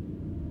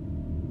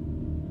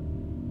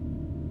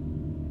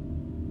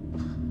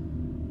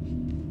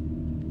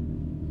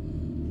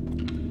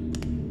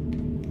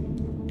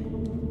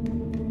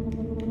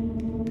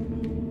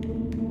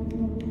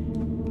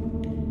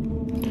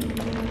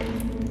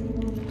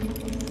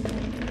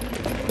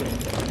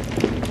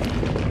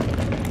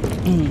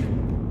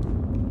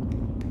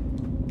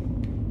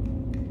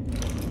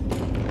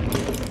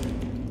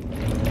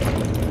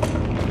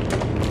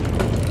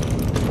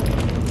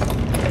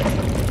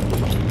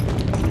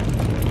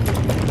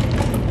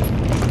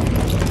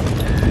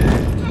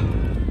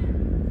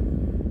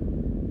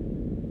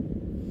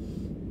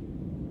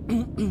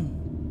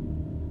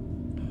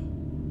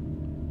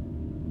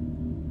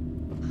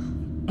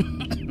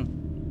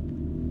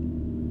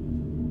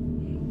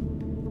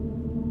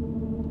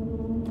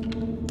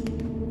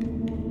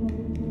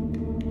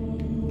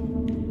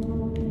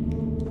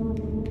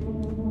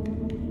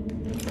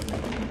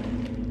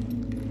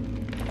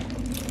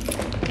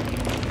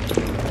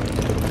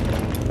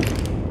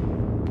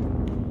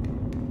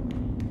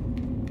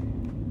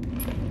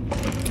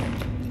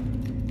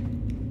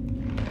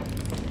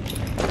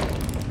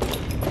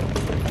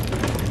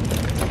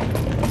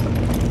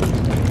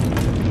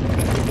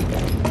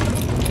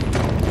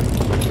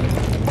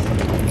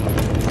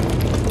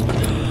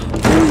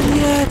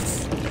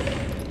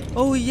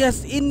 Oh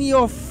yes, in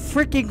your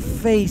freaking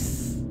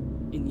face.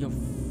 In your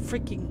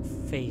freaking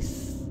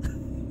face.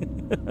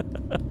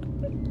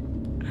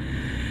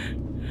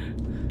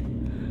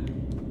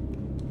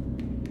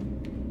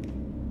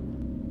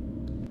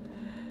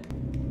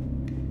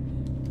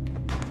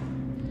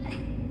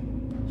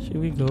 Should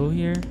we go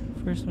here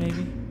first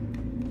maybe?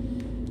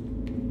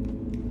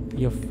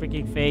 Your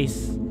freaking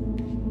face.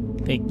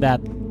 Take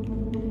that.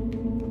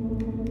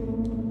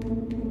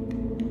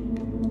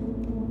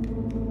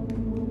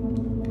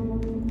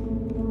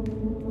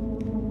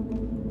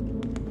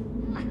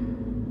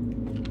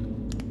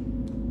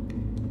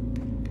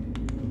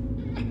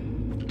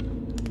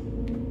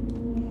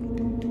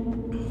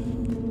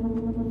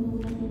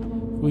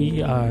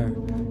 We are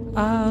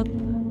out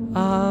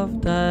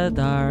of the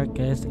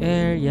darkest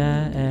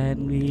area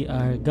and we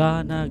are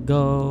gonna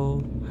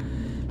go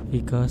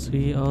because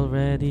we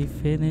already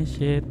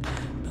finished it.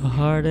 The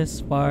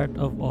hardest part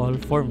of all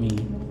for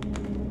me.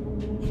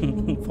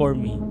 For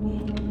me,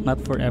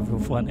 not for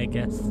everyone, I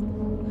guess.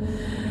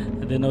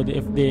 I don't know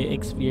if they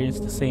experience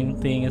the same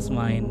thing as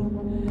mine,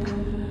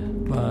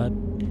 but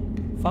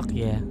fuck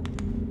yeah.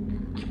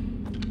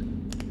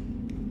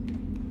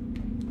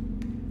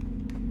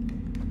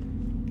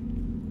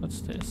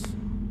 What's this?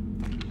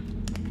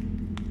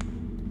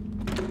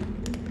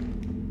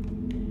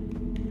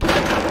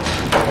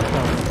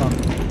 Oh, fuck.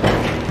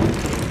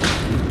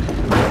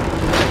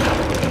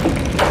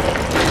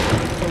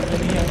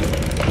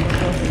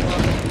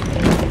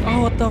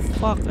 Oh, what the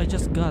fuck? I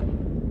just got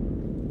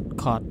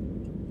caught.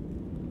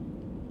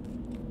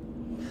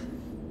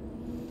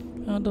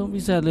 Oh, don't be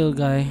sad, little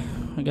guy.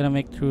 We're gonna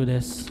make through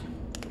this.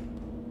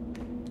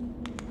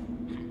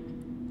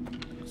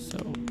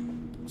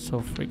 So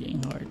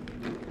freaking hard.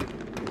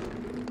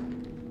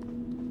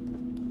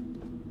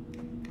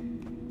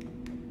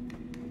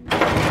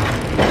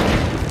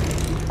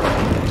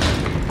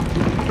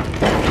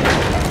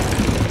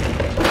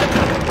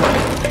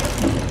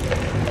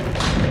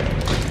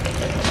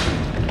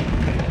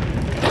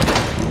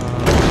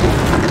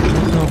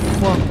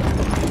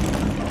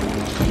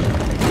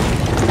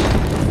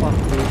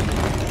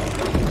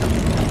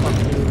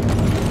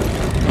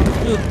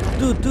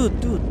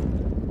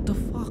 Dude. The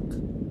fuck?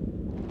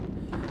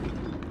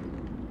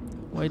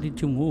 Why did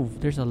you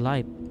move? There's a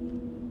light.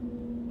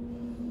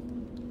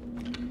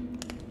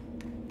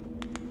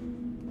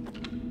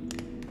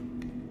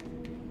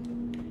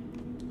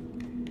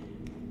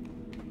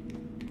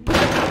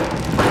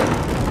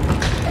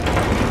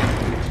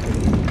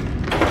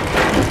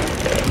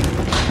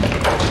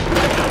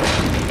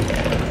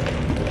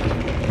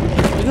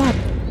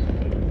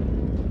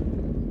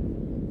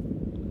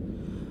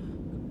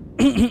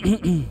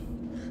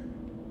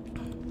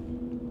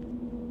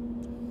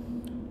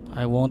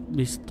 I won't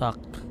be stuck.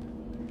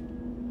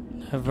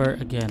 Never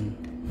again.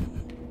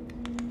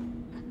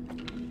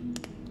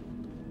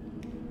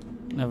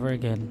 Never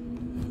again.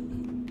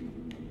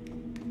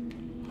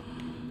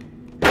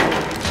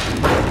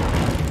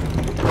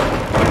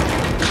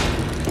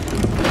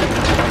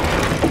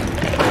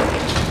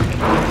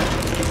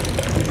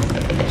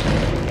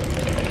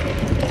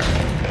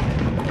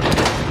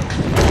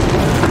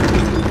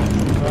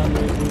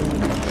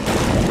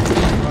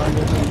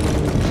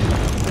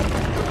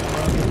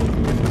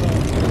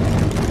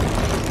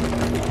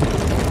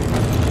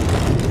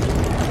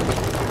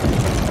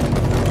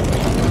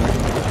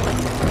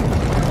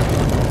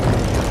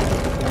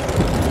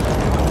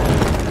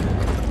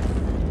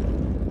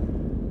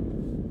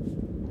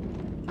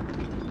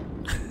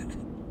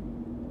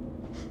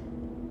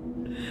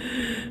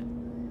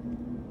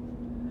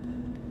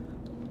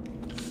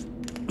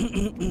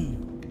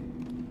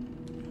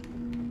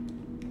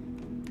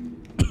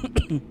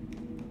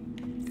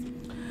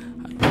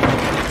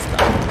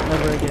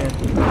 Never again.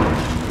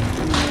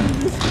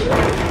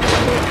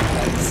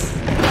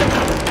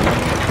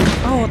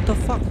 Oh, what the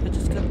fuck? I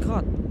just got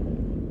caught.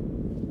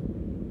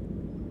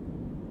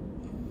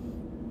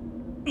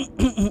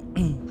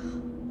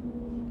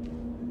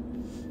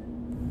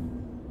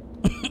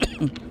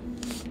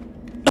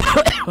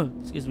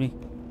 Excuse me.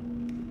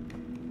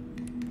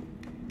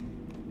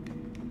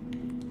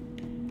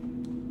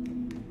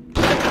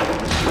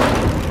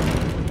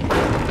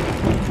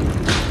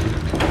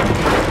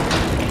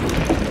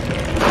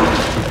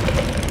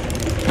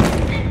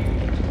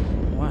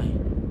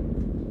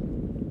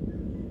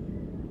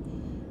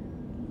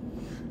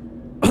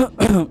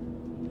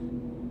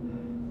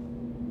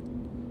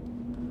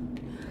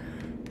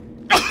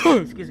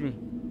 Excuse me.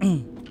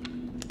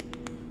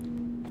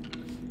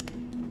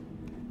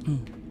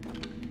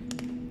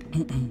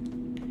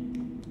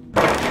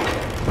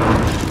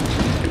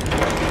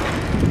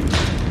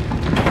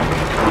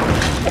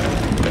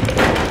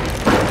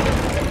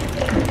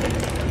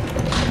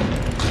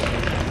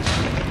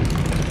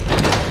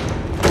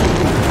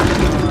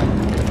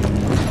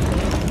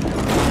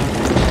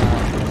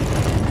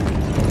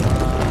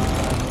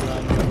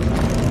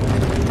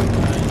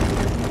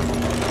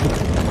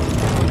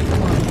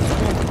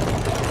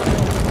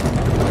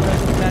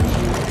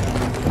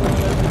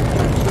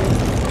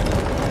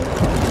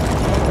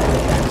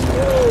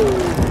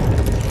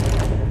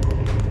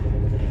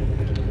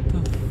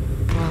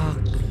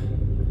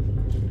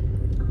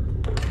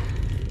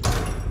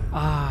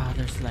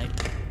 There's like,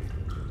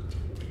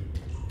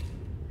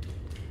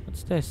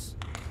 what's this?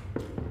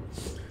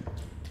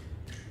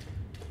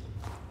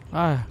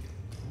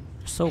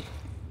 Soap.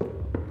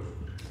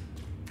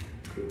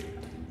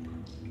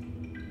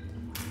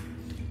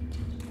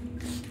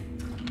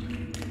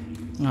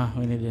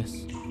 We need this.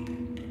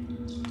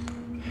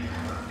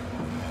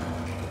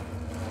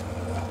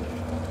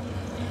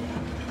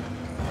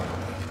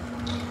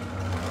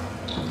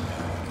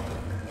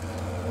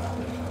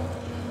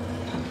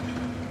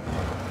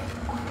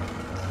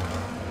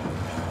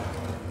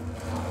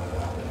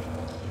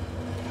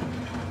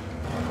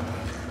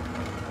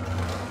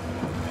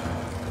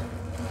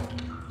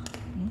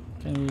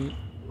 Can we?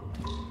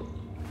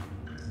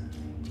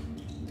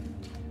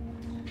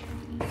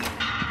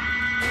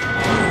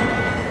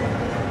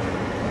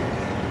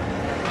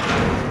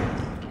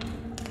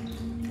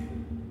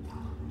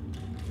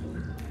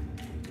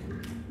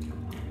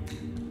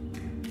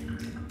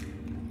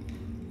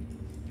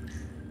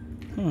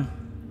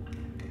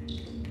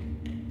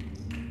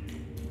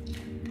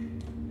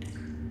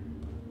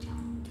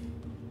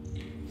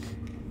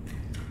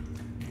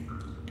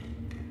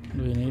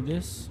 Do we need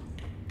this?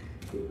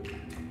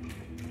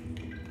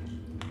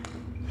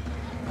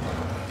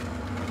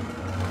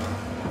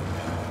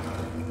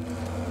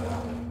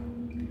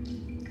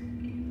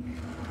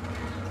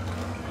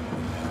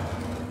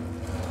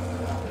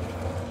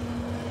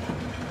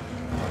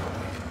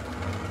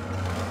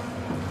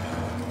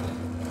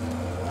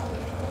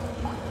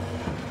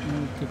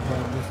 To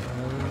grab this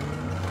all.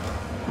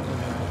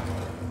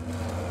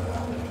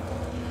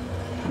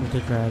 Need to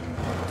drag.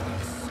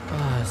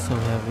 It's so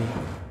heavy.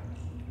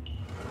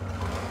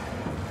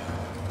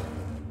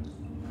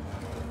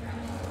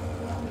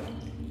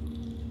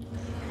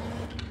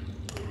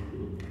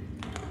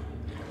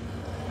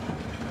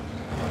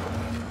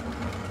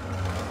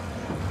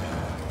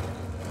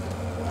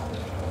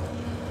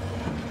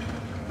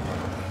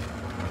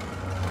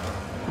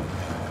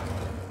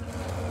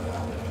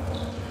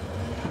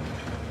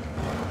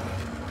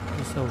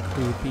 So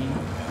creepy.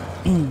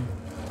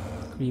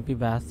 Creepy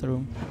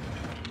bathroom.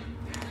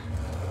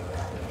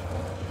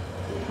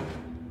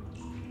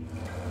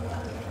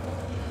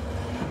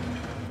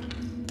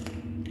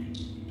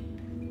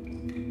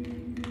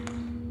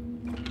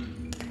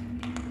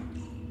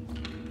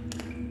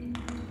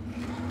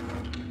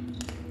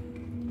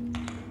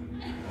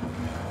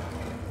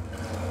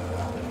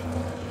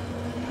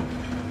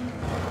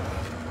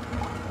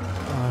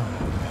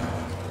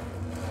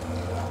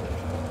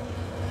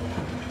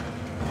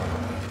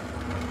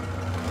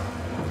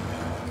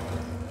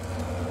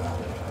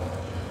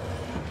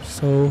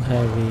 So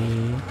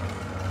heavy.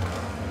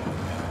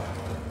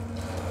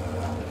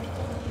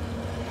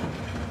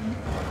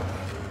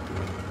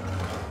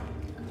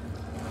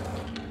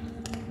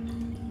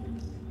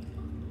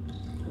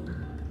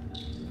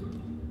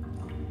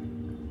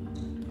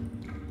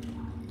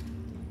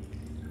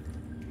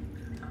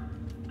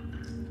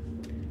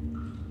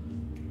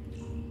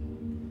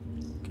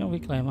 Can we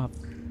climb up?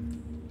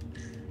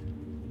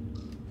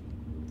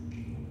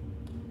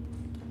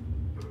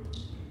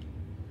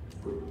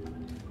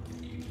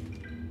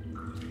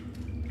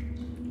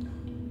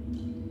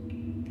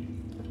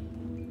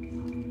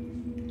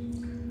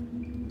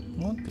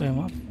 Won't climb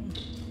up.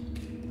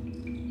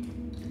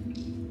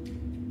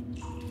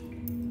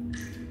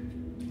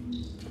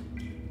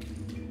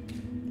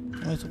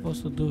 What am I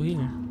supposed to do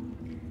here?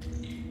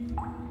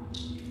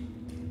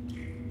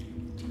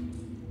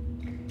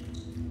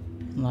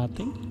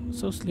 Nothing?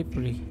 So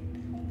slippery.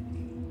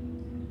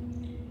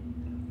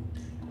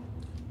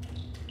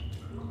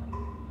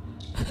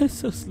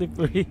 So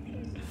slippery.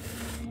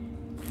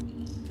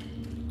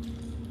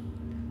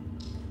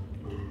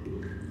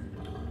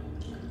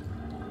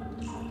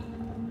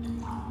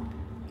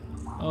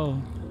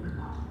 Oh.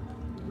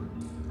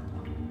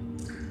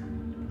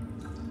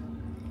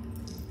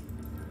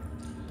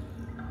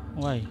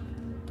 Why?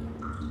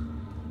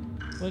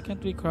 Why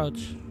can't we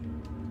crouch?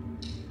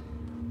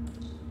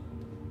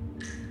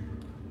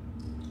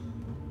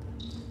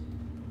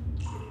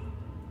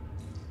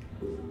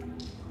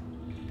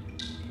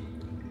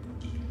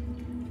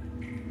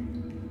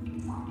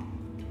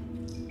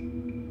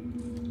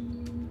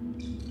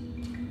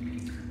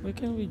 Why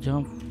can't we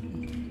jump?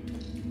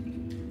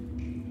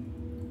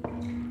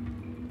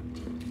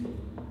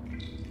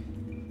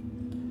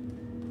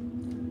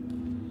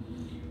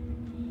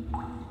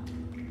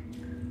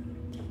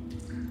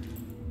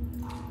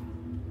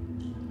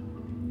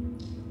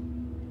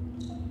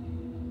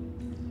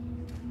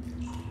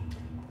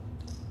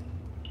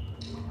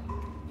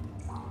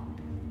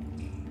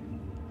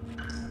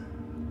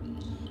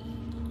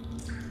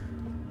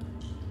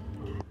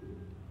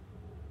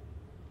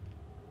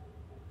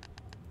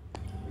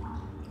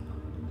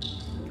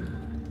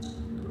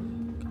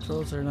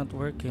 Controls are not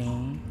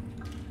working.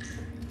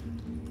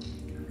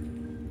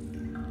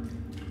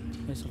 What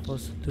am I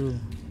supposed to do?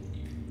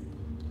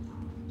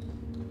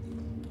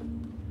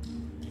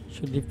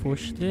 Should we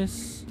push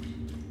this?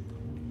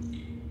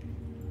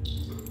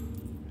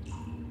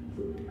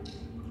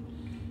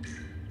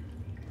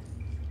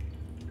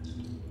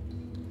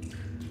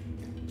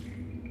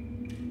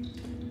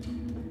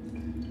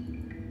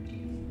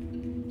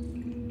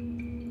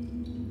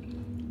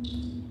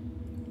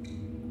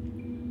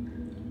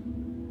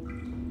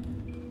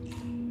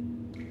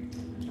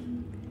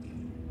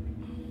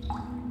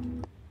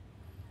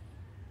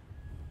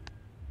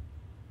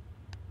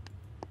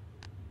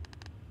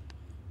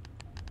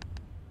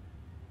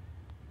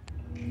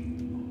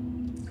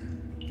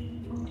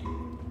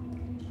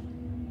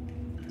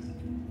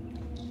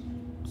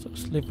 So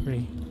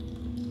slippery.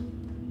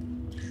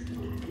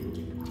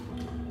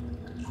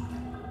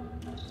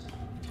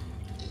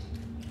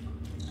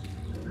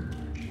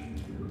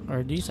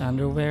 Are these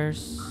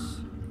underwears?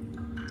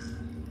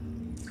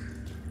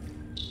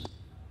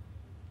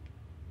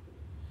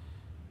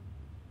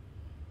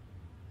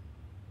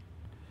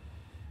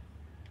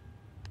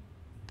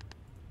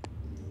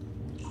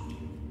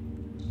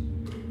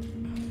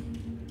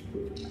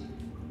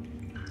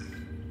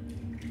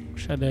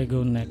 Should I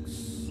go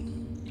next?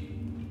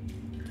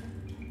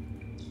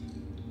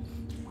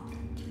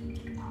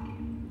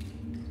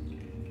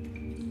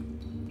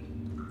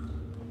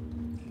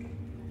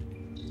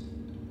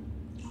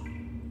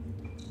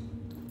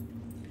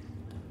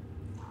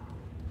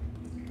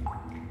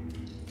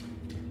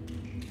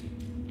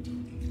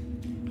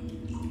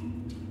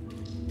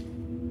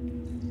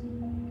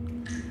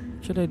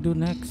 Should I do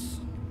next?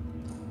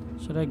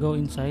 Should I go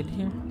inside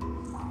here?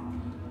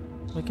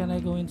 Why can't I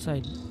go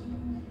inside?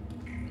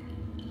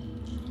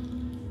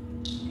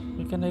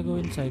 Why can't I go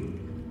inside?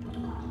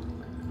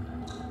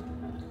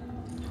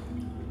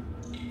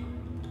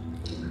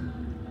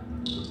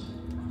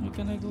 Why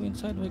can't I go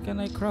inside? Why can't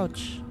I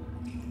crouch?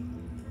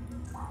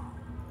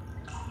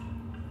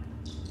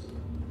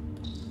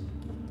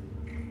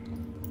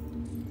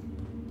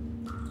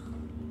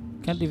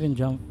 Can't even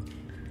jump.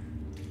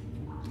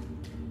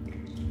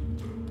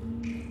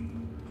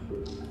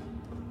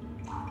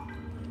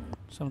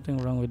 Something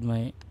wrong with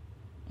my...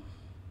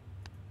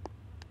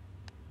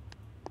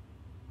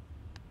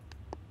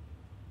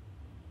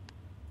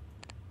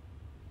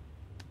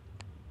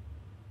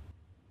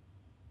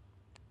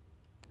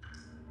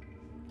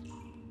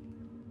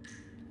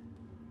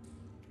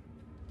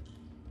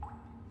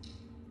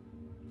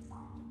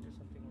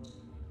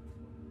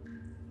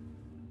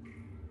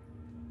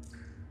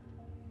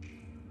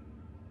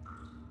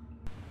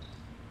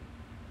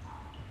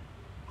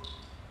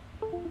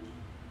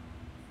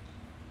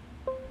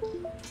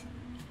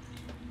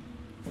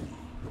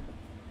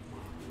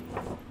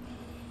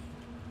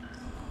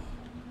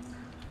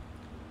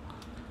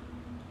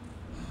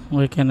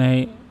 Where can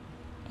I?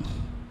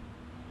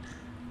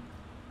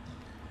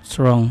 What's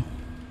wrong?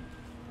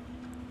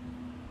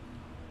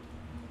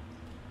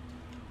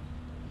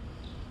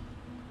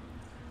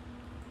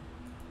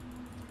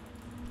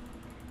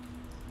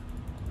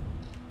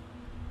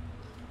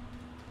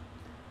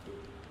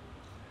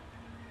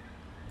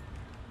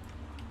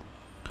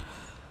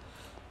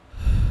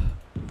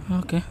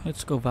 Okay,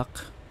 let's go back.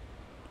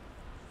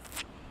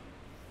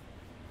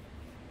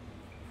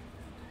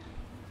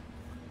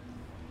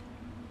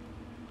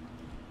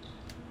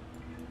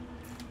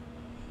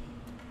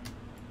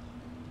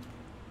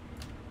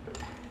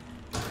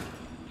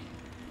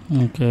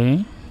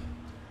 Okay.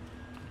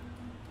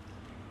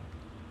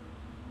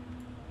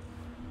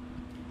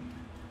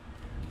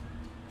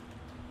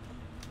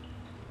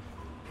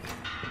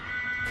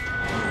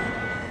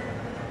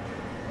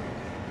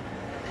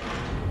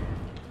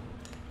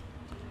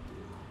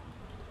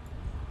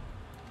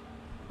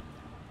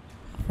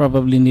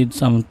 Probably need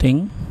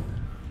something.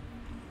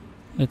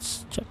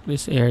 Let's check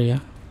this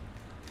area.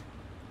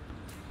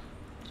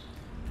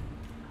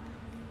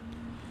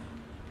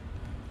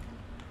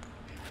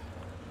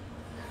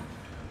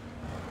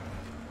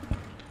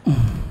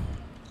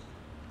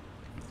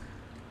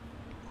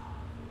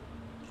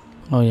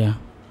 Oh yeah,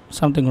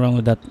 something wrong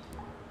with that.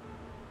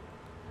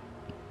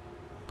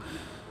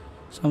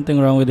 Something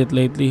wrong with it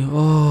lately.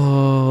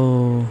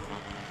 Oh,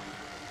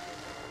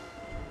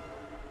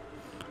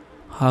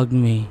 hug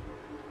me.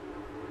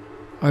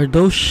 Are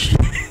those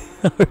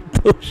are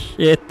those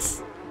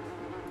shits?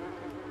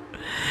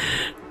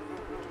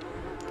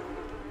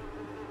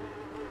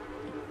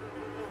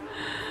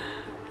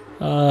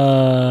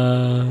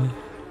 Uh,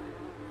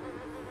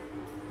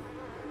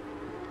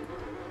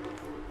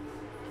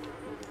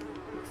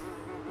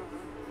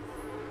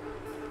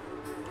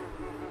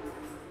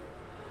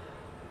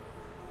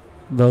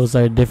 those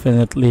are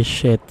definitely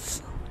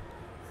shits.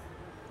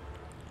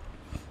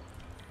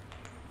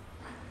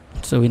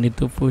 So we need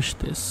to push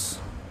this.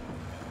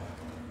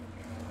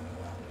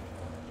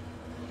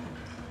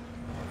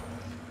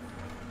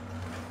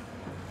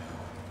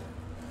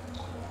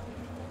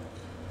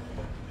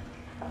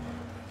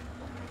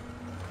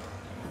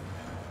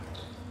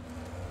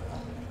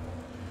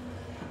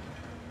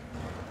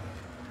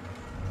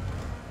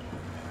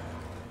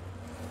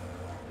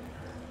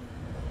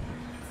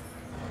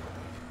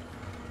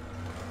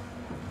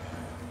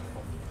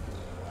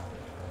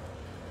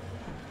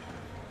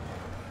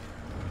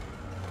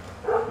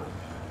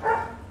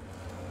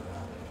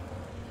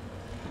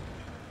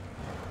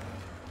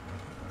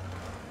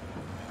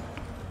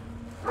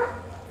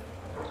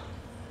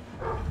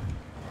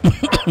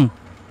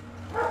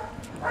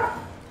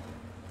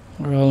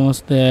 We're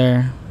almost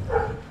there.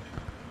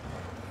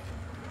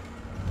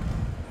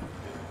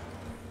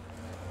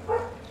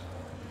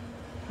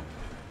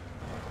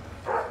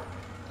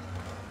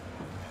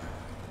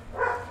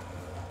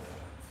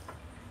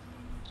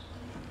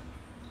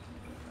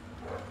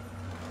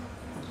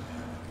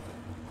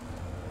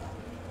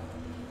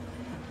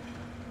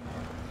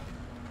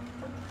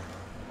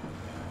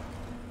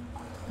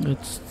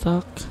 It's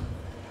stuck.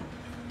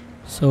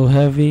 So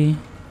heavy.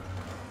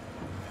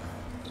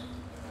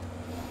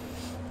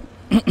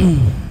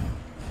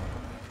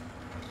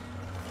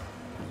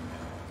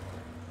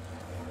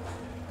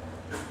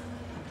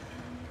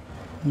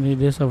 Need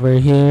this over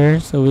here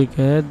so we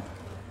could.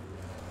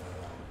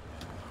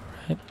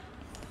 Right.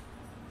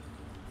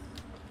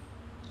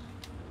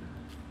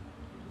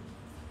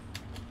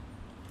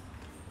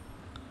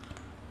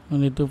 We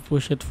need to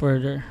push it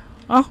further.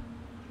 Oh!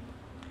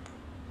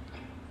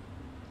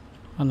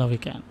 Oh no, we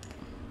can't.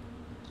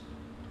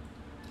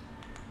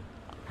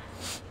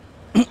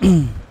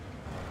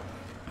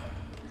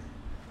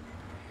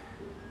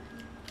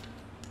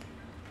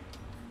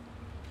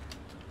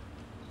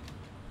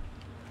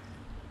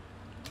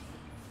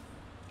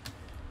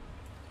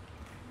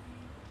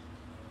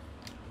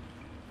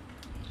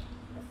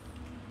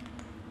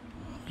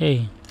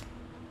 Hey.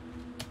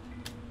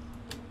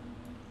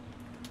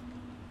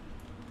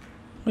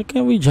 Why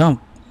can't we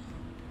jump?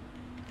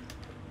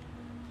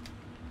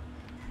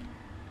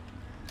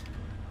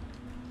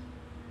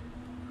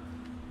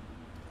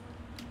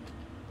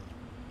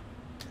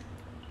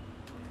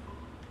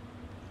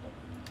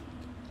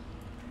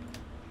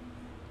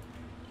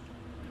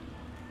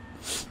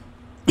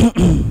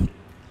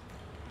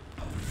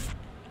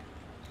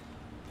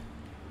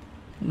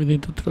 We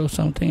need to throw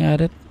something at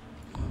it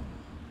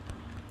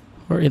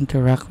or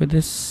interact with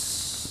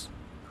this.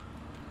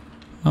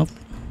 Nope.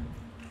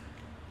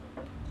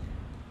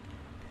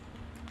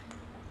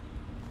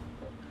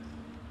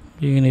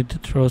 You need to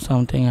throw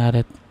something at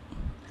it.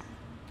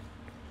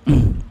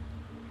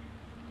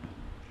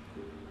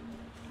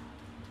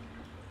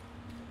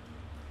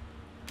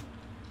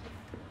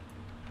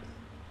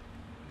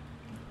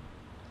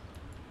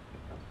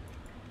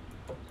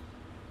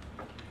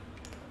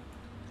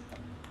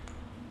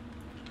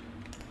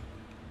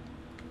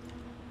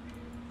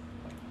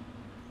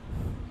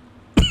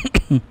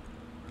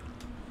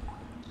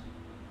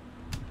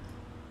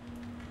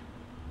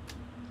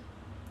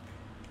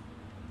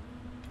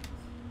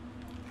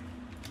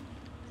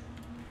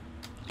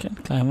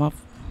 Can't climb up.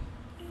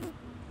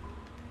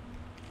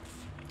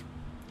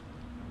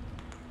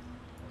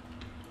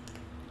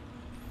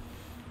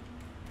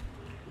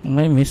 Am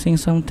I missing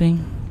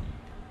something?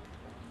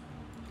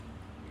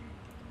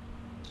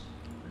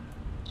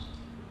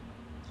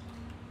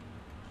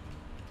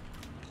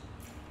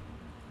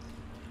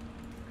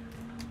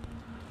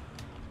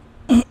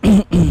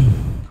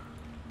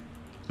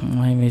 Am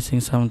I missing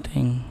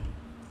something?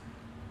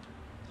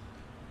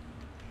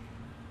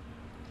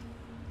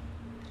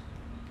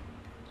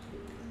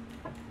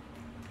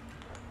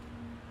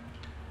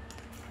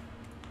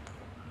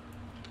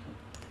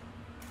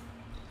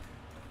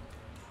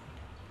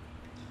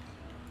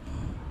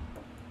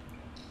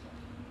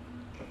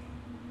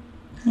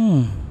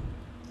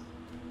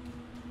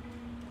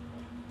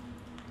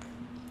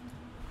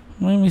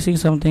 Am I missing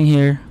something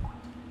here?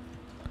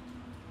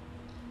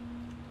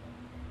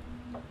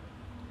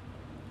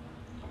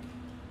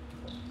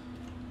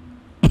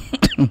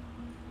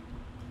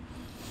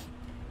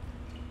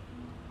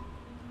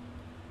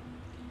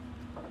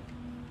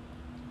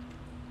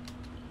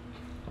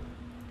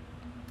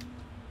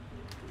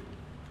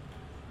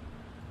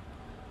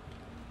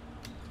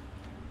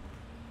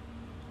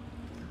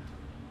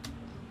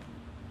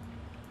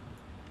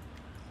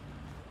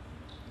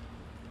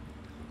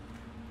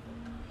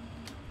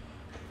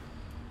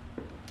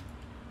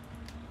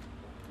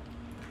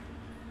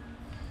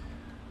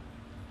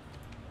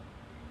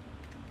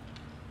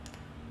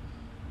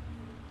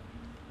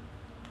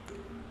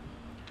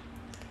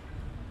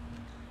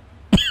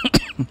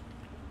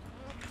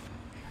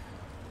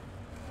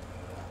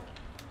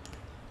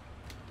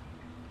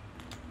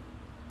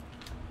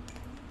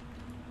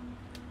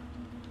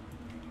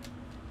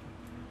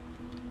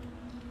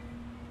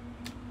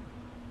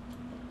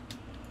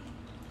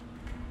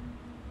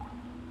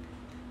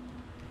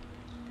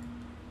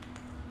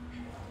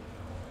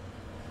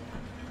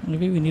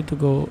 Maybe we need to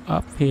go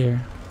up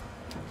here.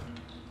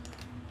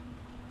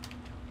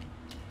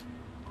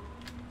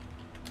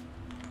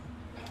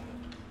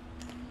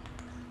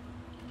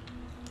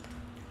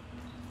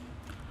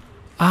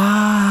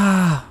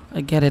 Ah,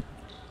 I get it.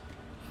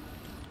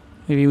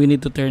 Maybe we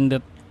need to turn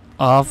that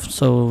off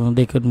so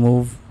they could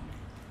move.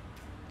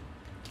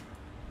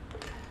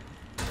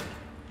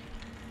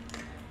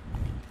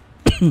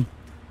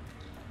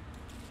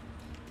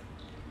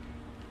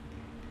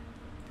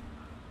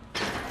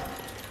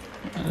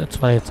 That's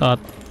what I thought.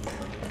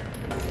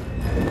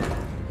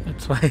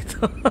 That's what I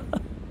thought.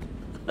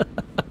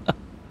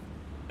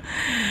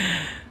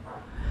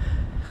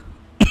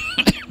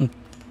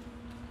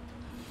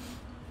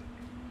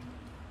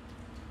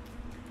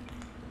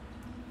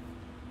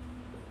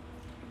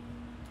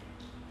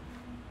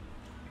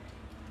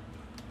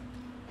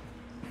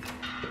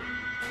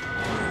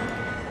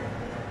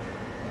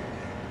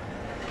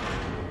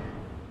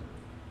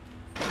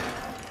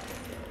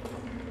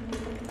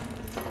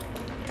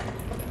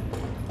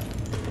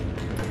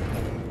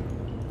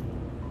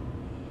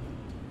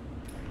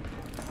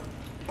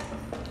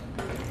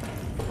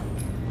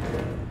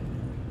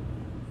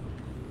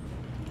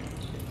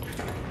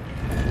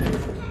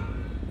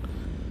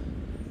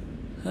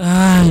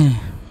 Ay.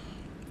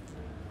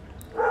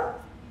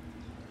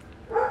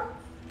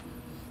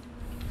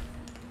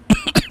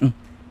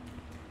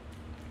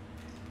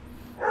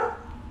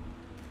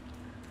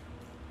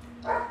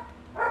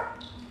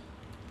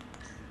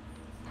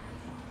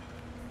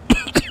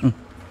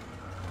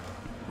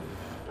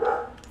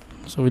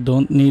 So we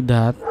don't need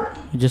that.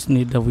 We just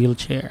need the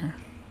wheelchair.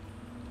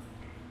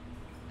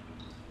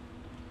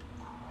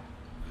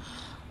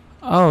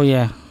 Oh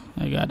yeah,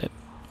 I got it.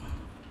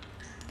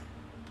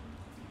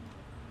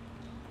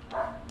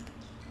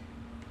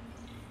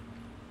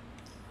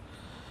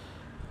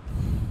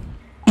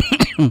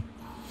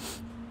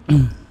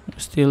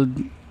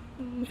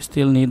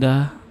 Still need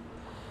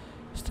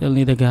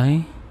a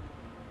guy.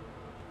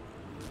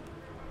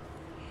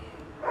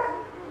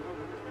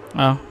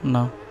 Oh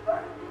no.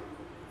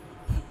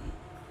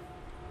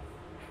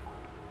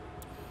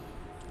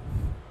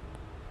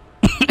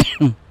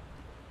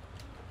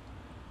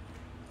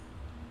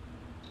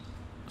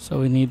 So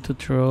we need to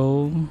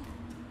throw.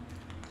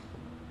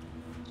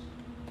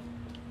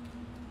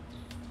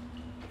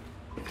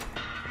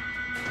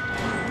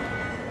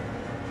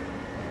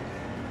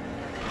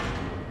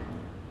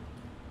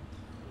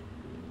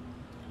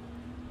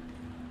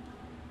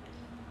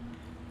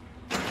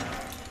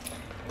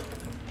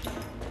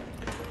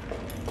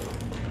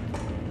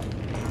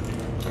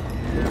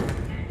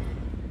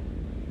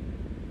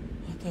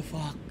 What the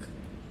fuck?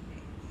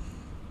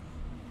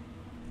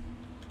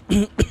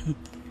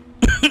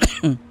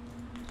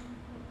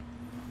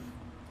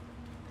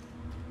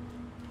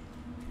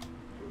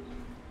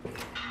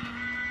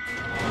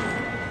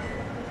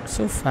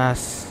 So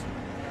fast.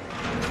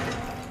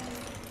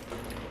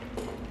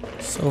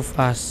 So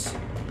fast.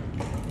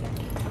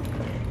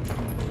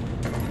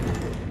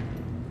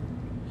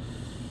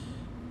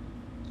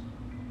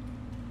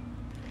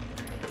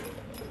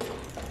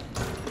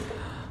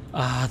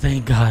 Ah,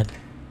 thank God.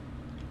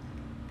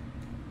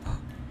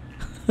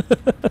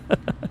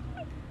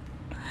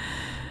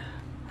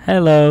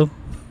 Hello.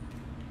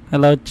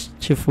 Hello,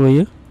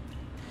 Chifuyu.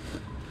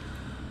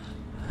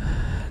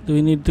 Do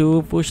we need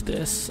to push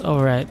this?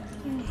 Alright.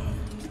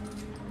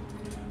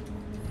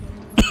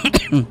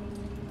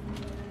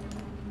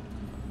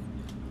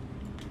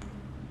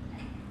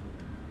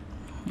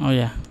 Oh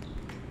yeah.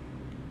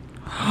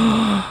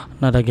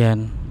 Not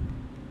again.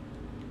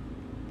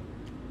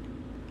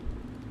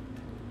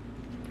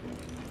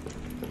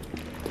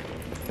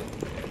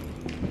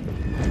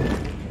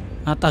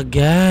 Not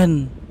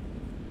again.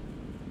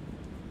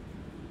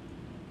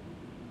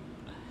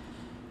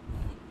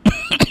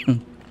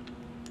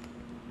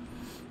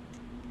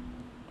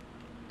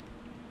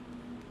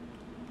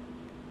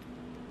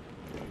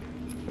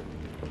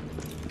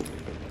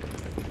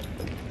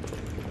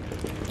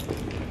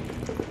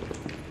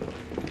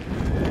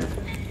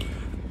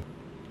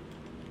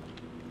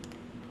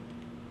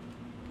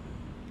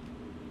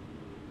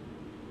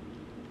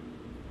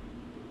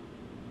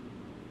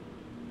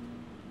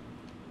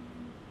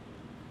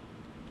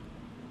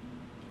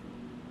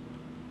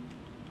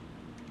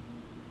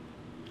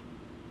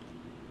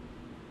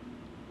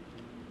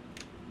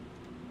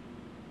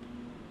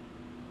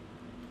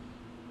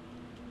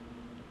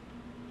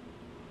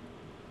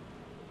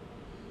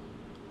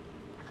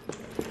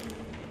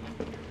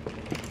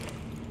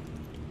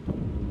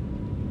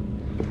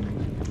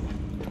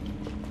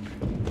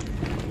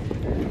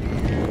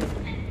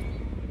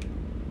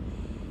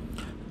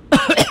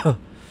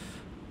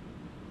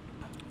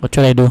 What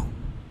should I do?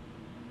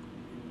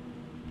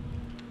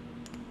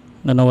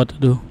 Don't know what to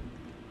do.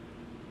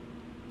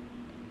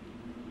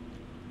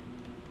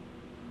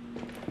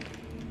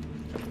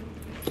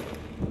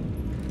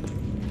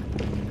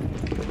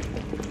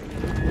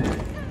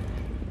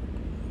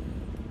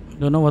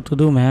 Don't know what to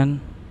do,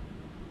 man.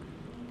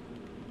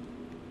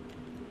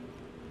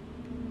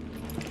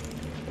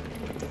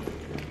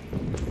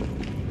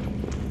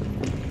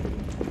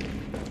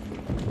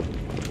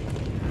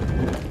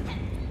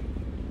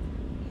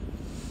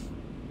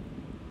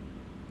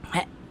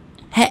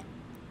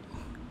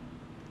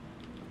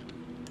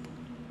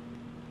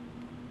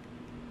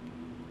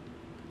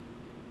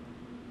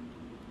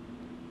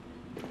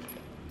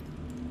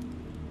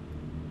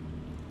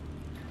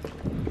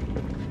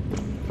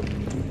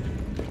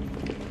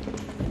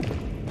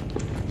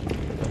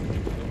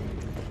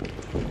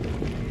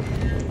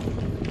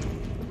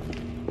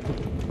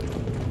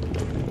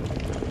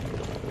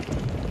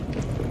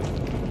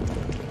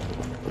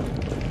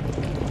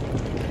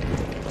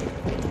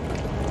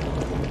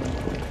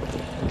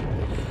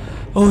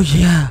 Oh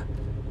yeah.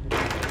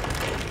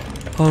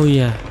 Oh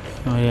yeah.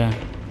 Oh yeah.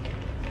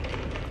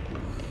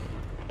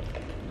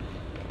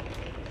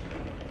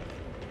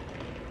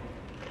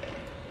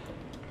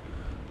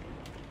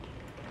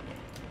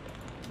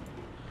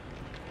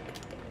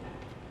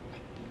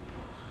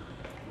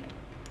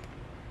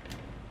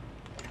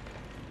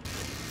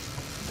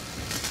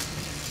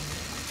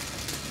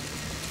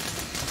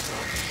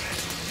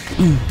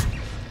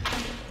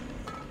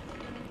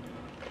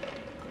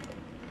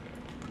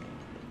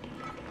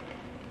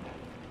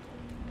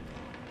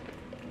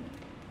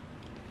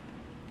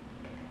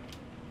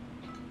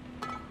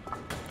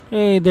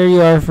 Hey, there you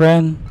are,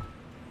 friend.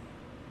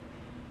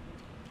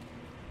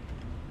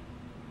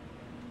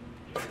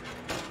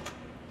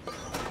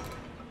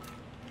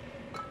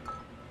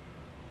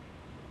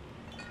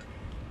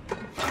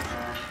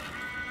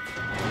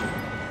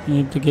 You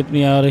need to get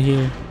me out of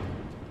here.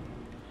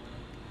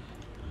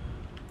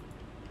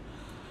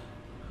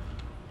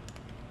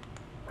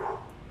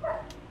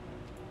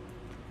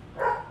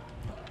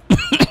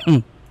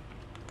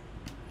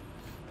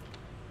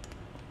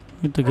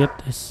 Need to get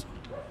this.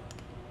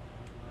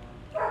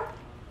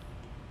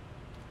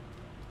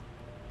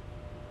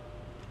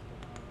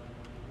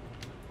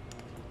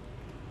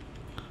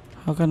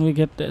 How can we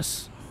get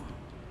this?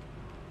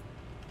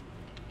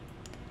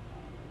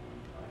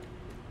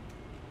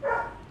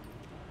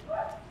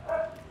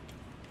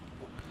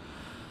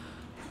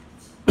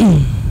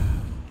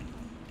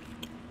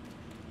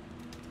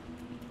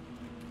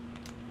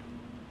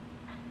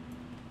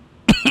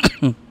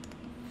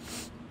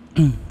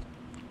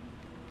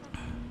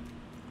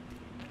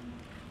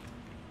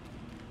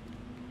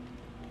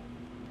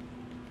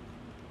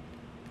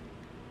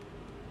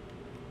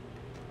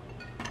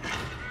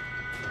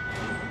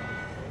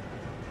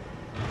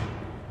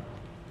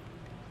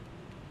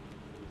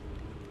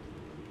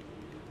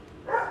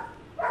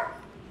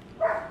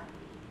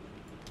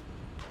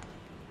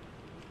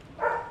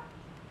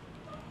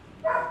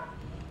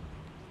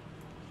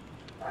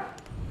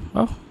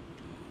 Oh,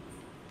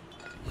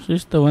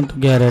 she's the one to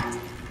get it.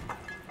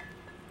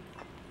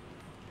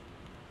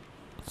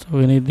 So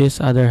we need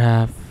this other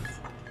half.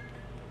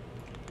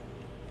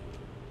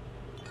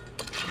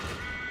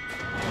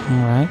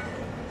 Alright.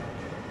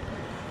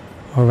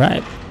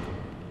 Alright.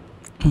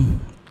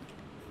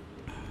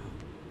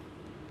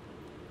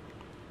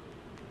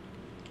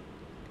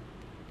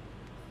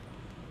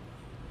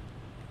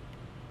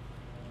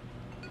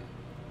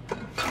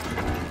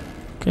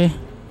 Okay.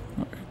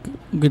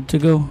 Good to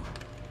go.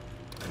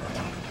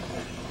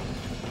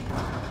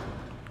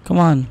 Come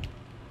on.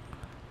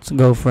 Let's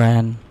go,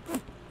 friend.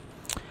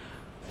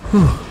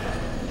 Whew.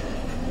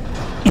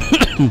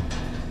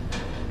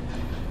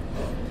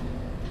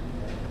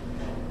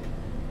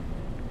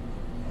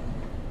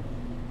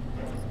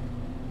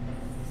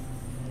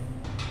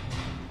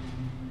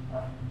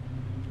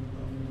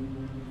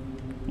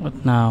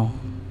 What now?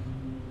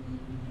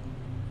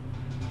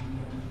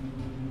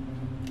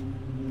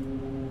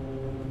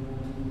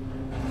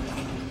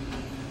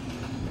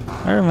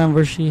 I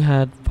remember she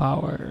had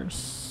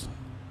powers.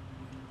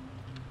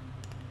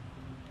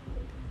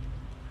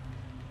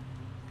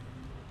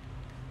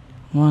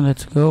 Come on,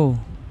 let's go.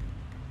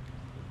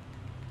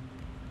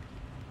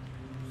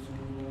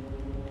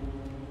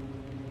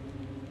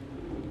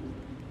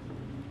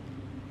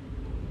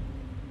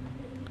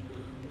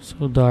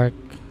 So dark.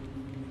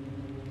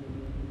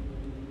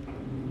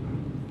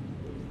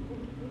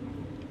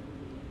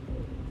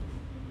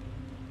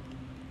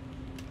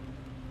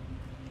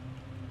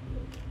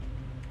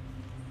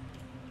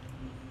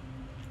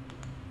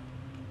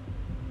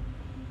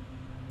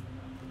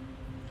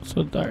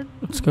 So dark.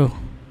 Let's go.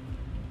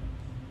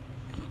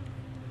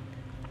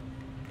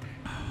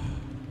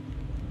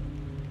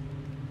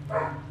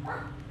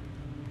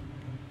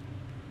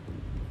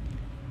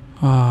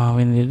 Ah,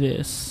 we need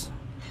this.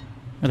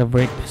 Gotta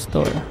break this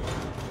door.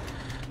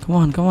 Come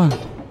on, come on. Come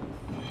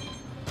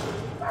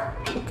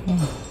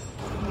on.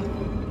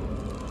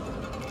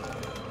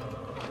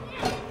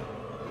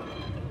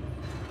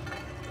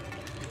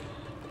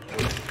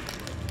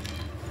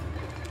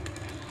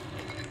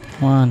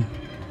 Come on.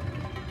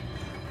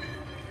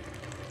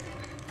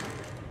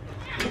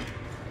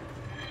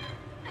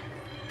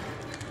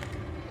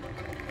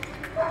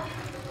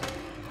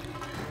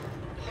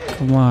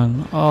 Come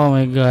on. Oh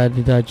my god,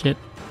 you dodged it.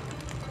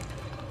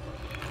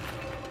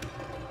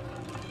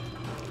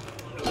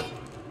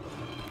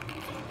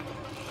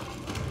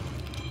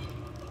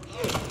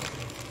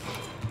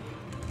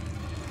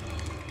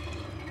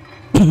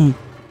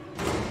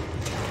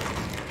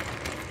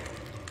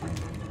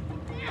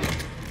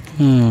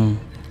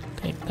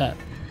 Take that.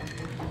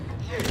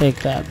 Take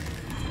that.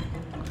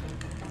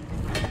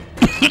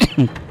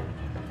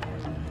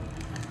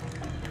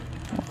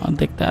 I'll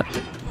take that.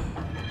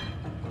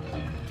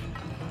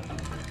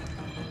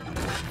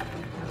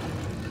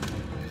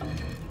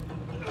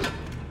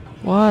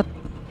 What?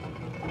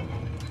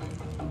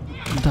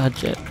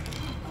 Dodge it.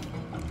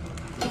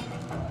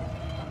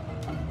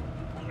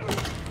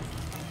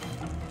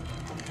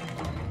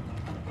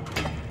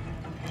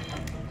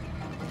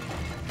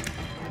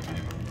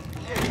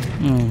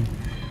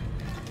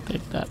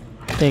 Take that.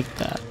 Take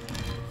that.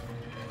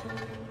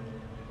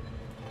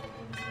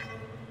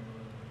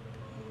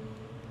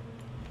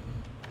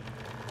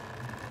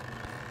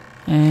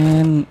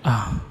 And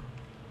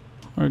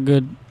we're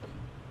good.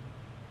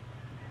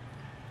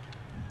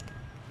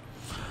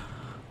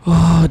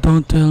 Oh,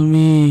 don't tell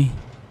me.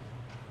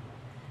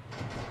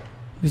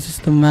 This is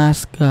the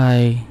mask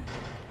guy.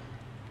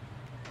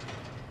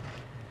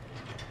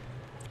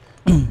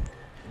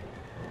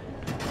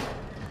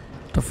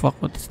 The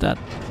fuck, what is that?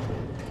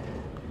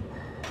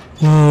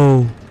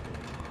 Whoa.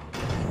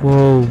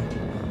 Whoa.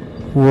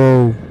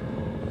 Whoa.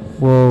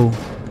 Whoa.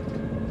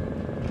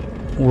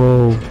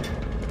 Whoa.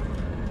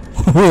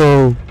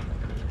 Whoa.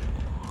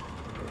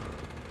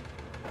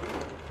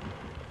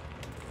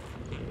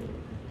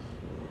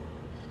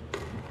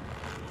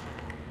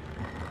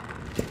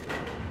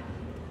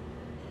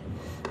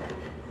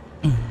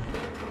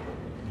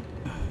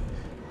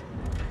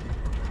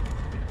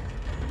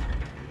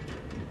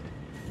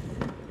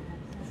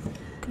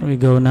 Can we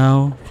go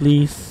now,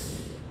 please?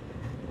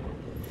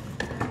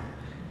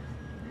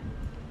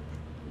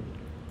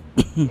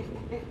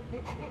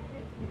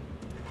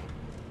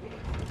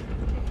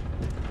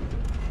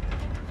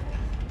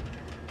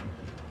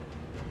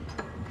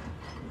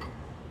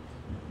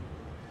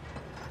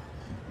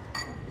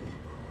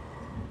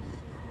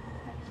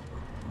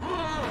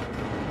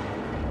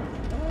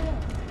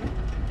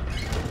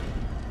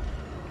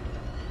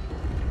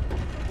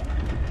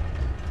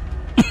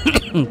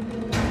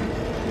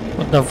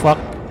 What the fuck?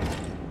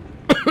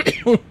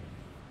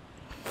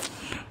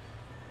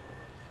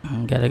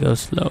 Gotta go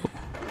slow.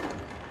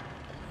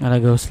 Gotta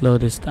go slow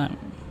this time.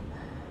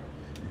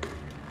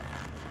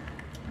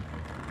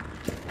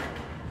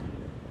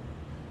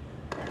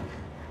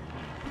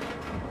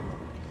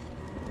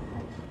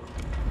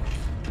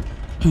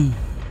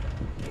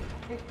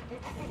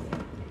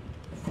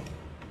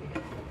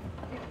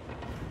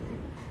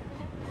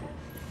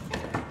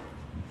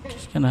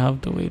 Just gonna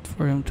have to wait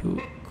for him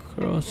to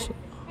cross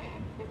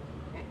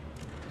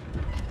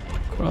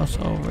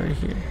over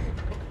here.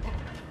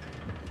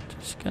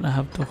 Just gonna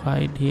have to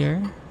hide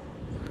here.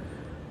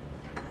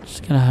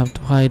 Just gonna have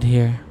to hide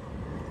here.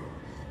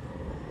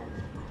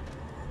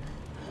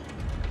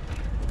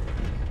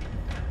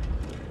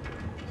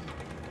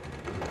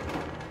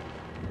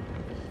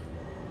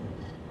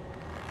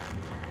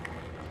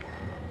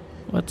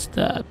 What's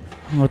that?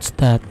 What's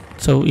that?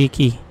 So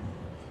icky.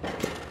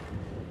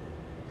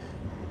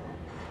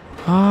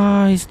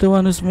 Ah, he's the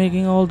one who's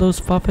making all those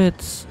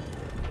puppets.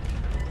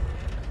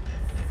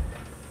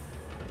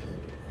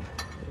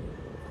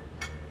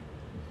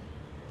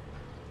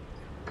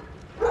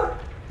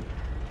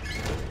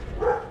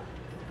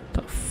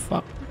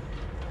 fuck?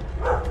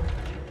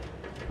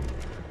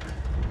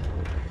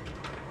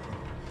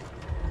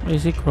 Why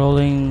is he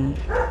crawling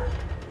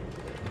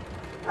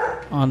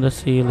on the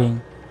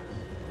ceiling?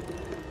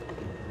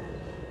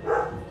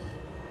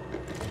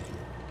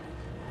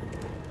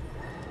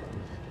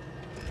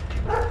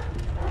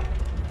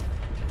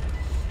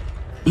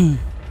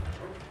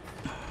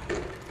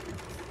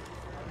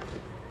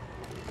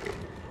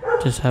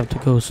 Just have to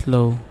go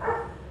slow.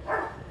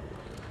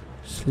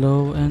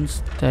 Slow and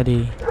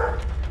steady.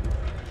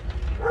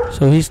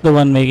 So he's the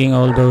one making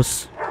all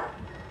those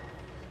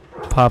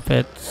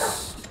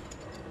puppets.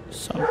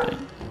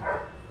 Something.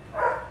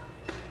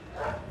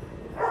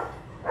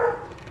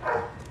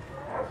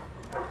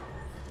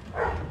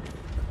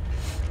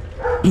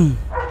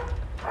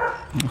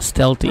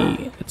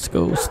 Stealthy. Let's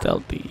go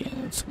stealthy.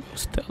 Let's go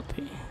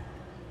stealthy.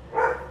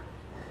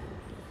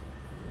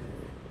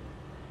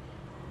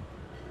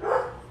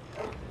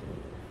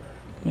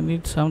 We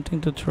need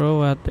something to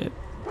throw at it.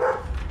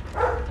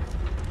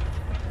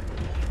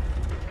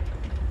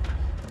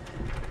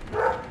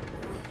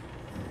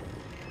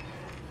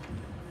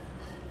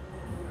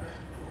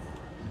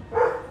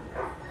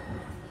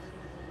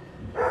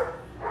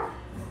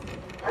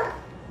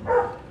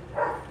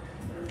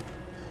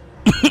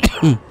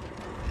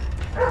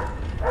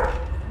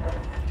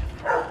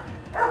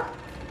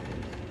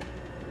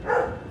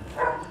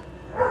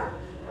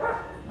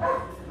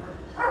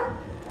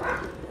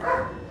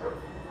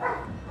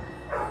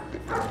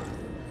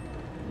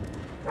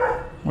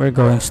 We're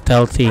going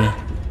stealthy.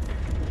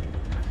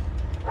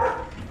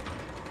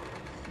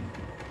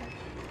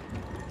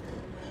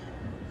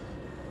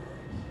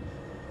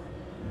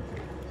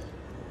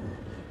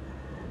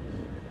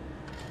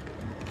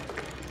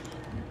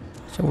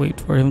 So wait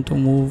for him to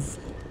move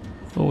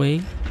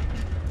away.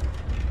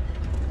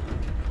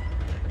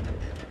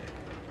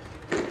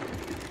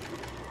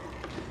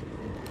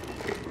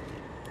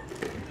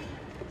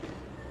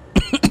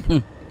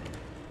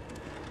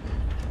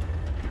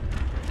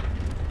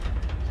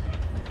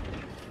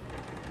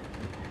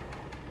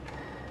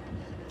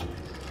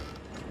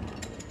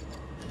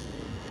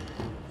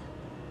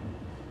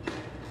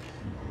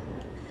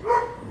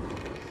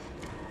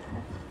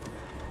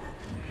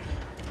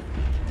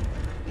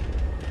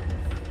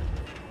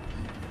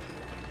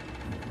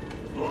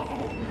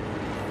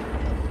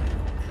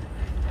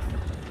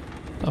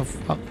 The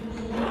fuck?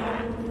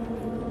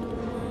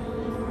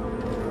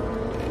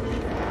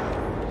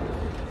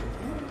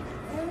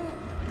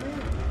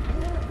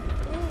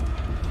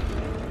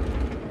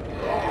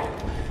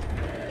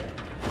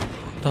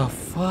 The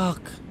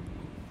fuck?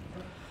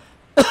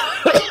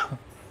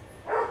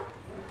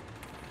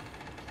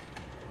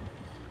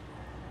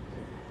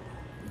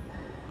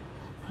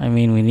 I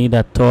mean, we need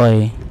that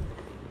toy.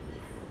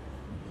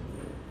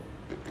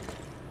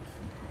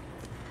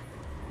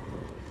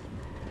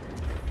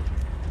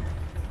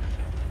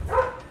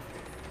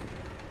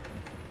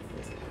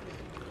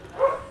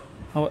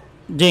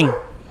 Jing.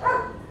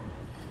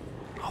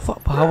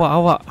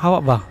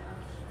 Awak ba?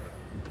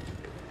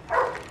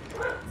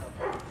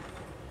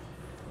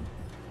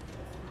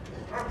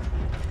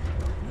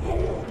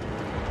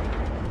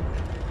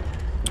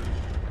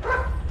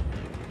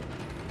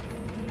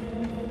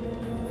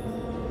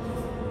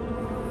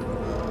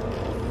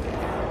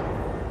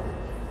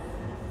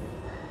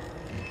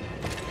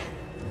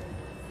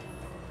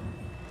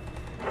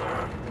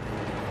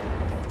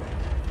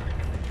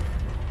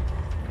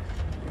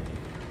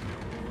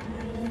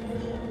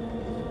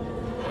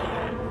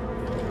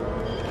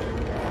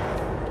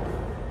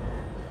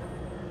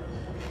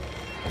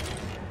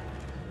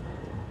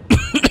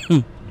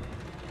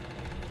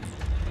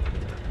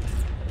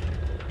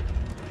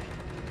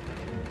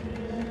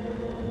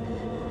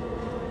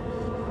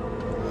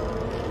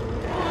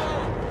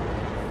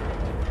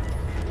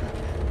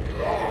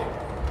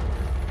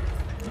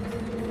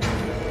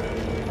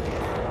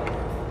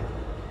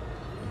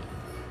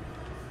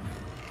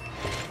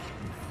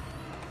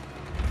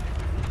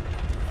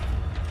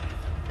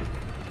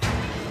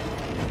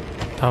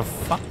 The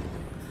fuck?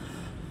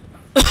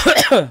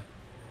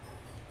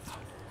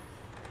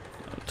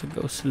 To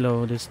go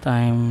slow this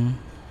time.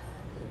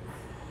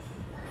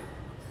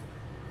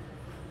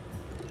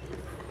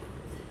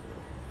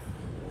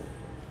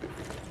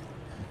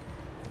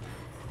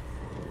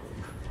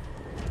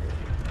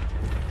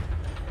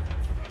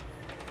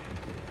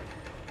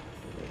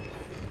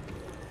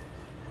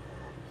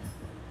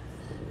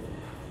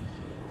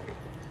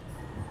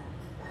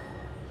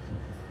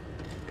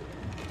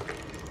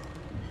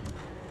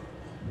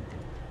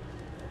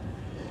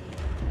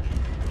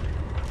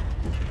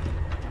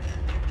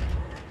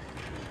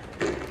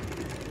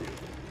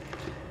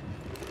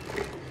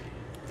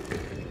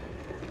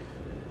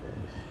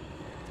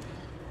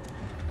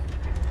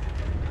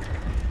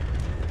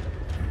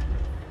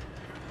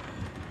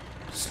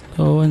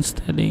 Slow and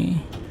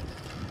steady.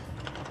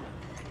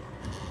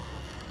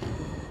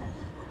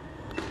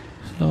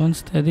 Slow and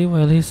steady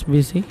while he's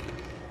busy.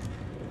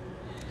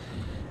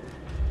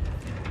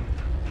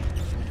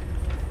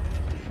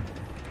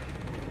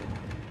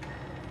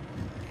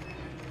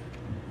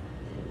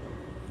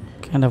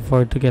 Can't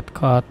afford to get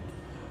caught.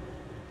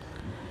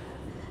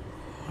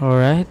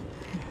 Alright.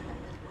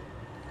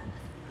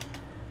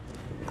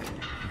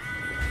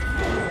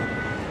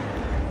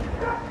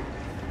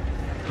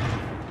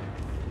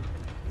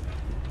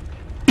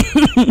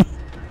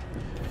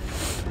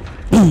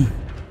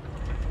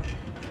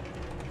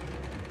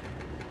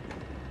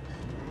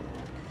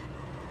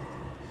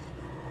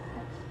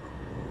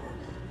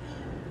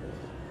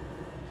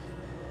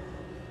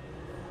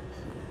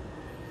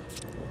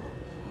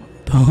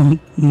 Don't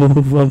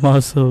move a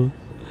muscle.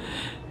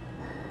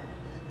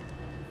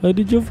 Why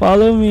did you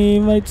follow me? He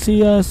might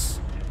see us.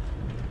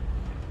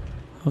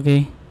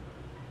 Okay.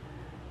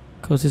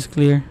 Coast is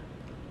clear.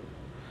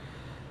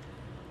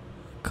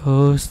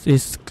 Coast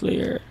is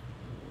clear.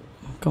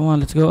 Come on,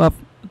 let's go up.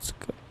 Let's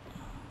go.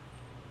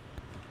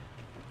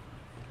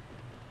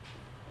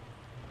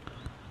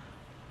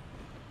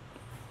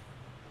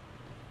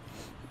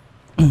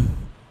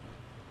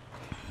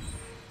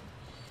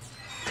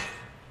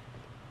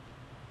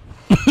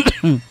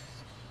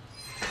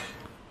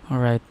 All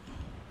right.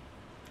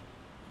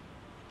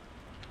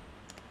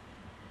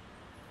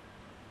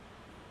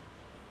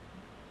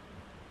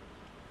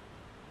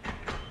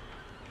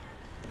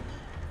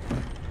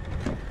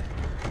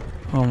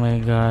 Oh my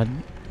god.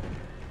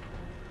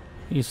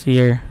 He's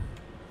here.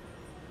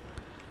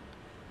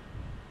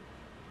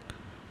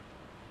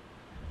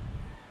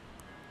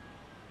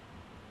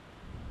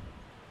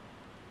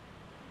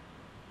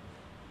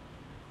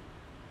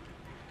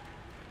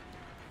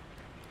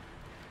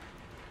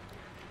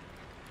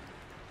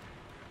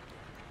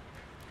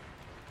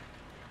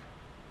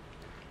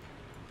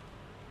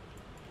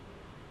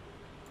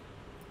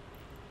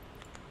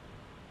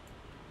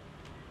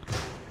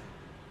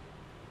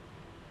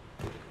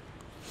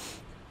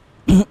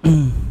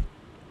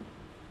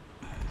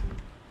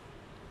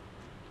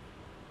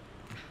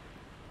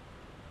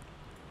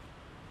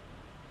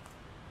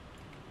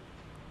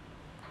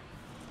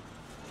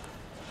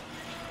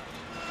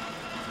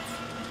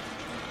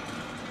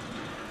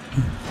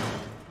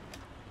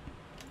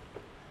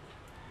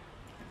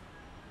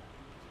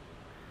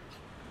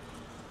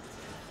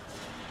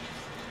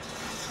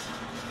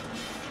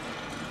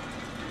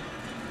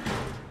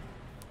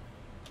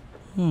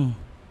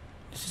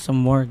 This is a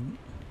morgue.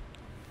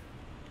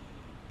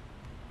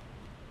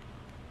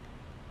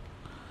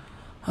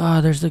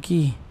 Ah, there's the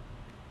key.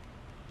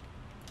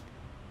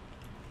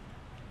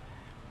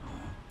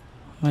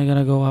 Am I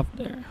gonna go up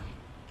there?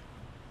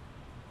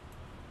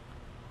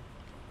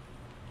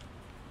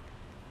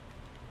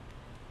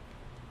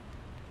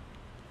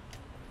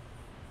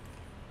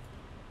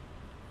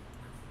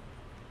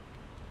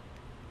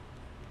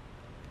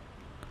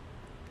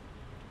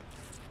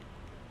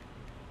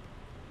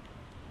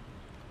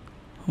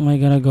 Am I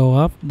gonna go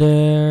up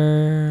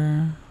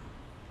there?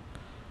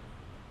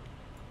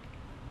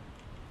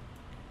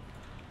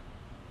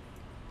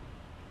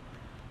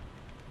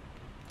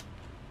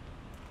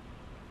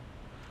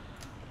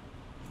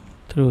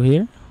 Through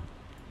here?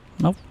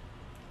 Nope.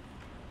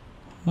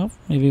 Nope.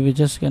 Maybe we're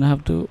just gonna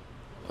have to.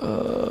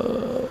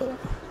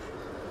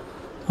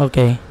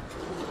 Okay.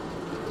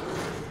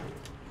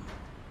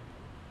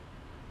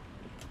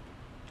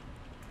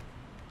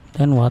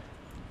 Then what?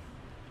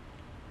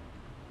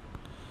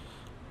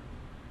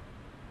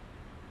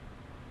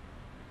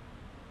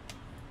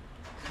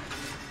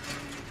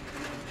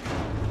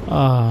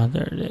 Ah,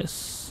 there it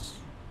is.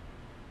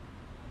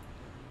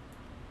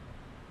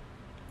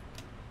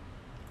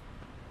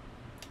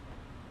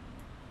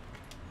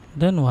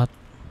 Then what?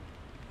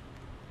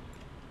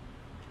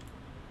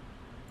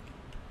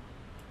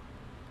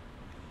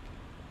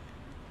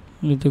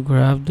 Need to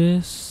grab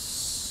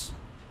this.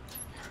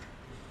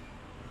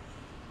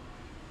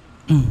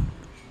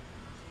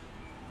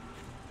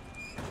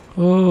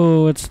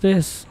 Oh, what's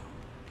this?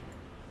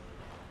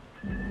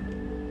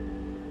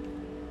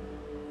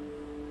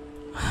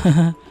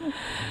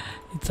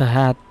 It's a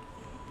hat.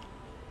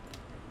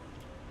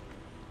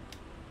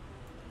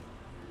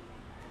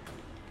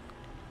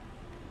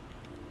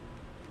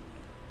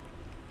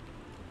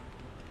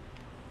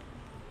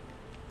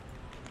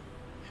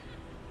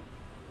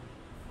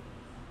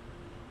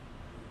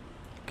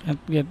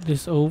 Can't get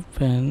this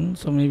open,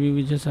 so maybe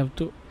we just have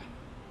to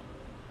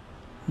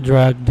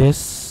drag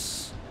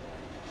this.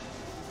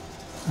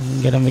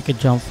 I'm gonna make a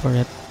jump for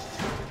it.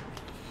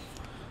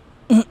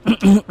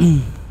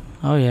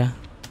 Oh yeah.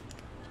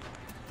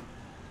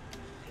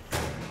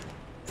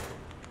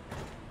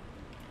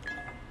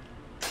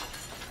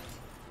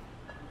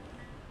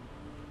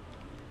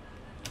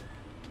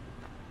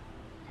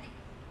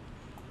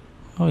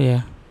 Oh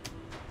yeah.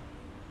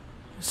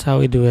 That's how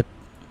we do it.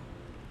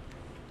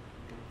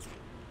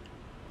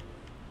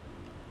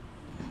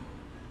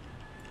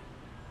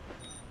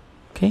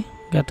 Okay,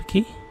 got the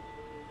key.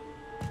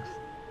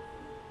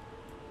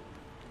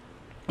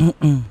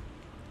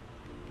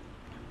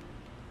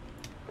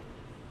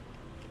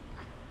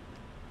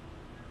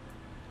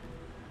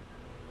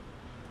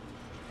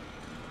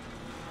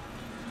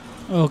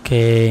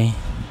 Okay.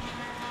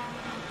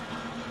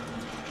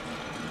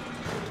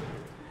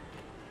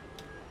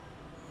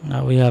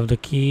 Now we have the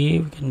key.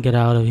 We can get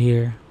out of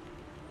here.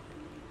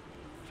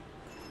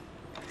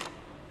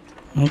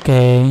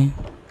 Okay.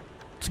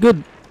 It's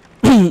good.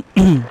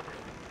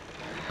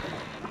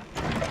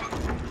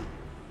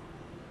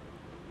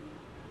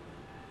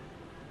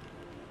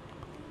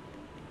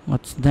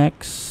 What's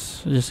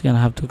next? We're just gonna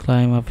have to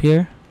climb up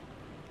here.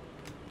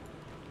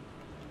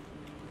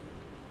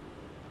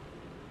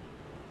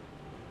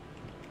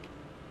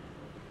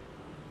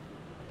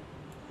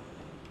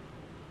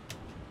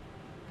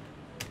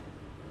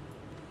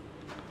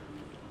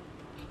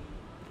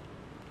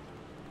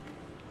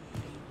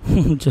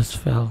 Just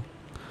fell.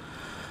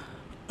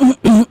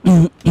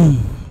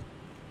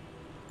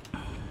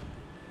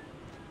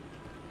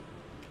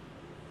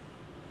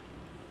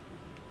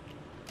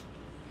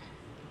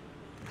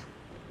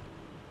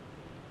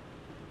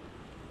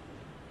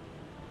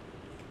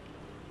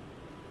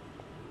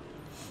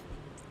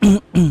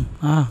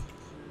 Ah.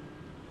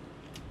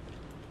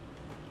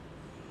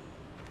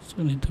 So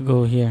we need to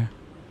go here.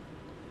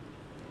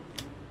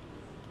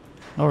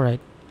 Alright.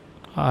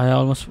 I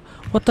almost...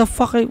 What the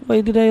fuck? Why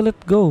did I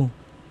let go?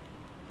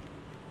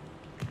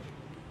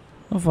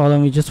 Don't follow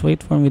me. Just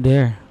wait for me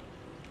there.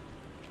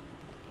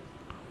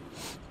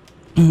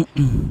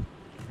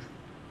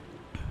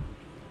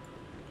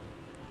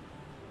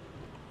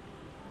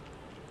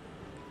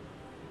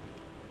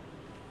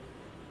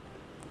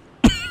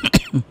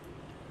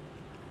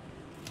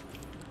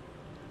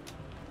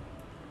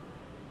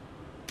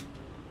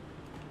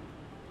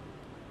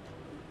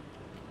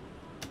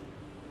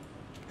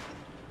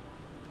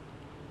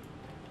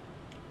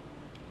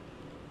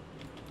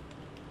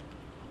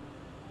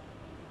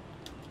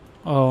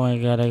 Oh my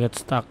god, I got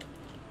stuck.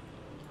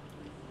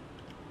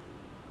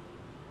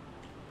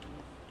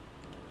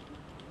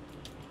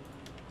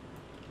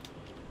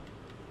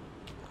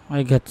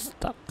 I got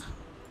stuck.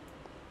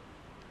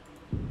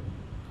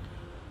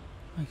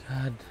 My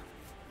god.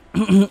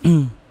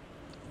 Okay,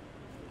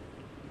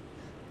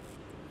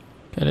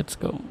 let's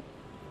go.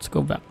 Let's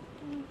go back.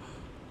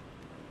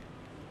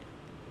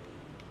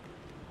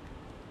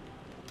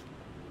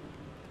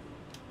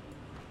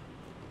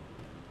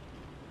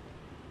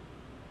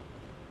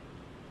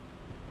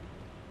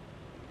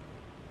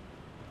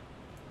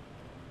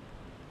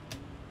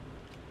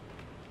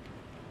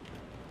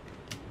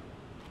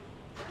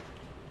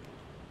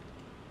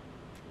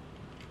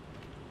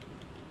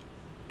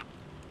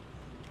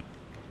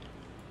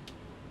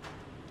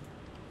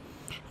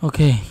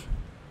 Okay.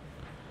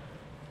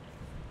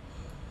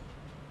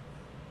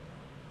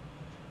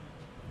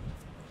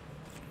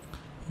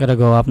 Gotta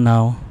go up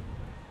now.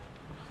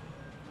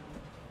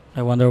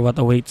 I wonder what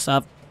awaits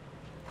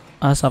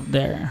us up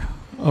there.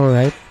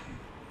 Alright.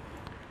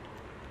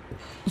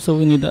 So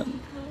we need a...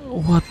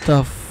 What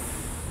the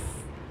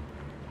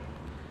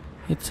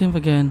It's him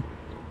again.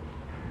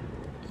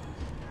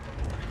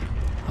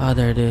 Ah,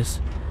 there it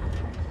is.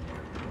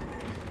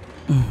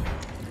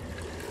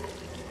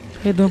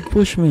 Hey, don't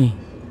push me.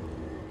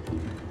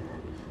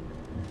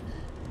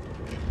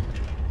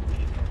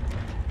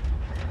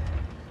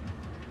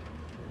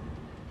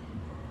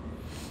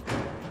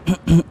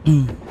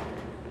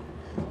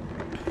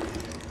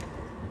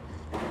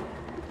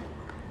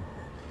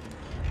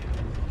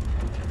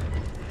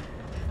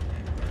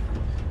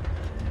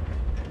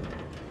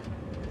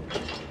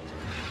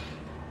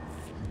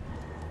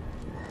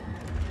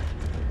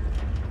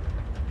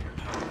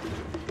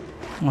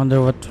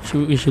 Wonder what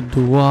we should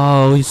do.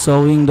 Wow, he's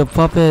sewing the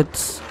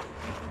puppets.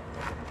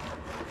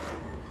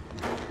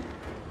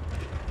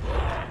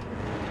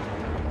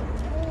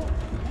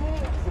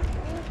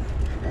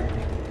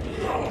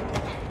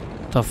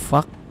 The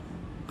fuck?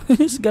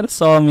 He's gonna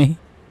saw me.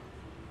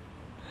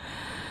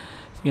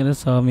 He's gonna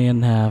saw me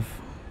in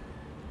half.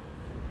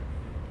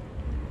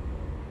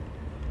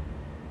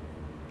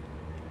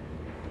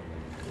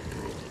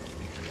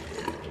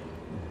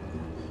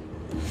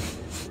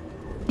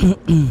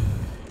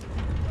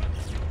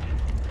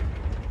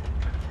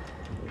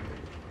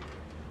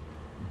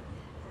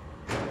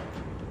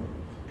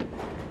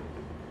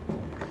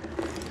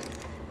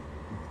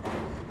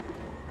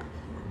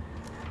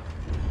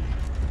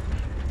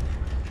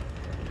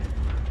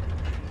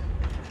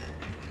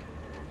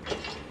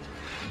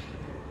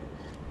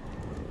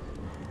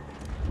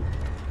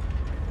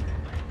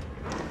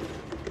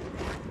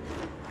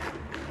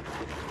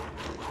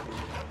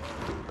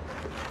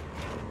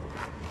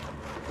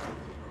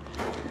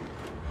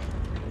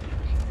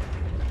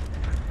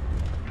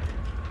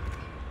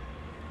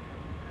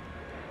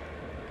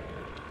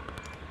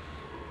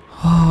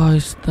 Oh,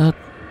 is that...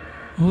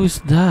 Who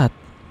is that?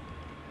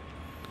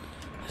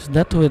 Is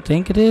that who I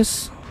think it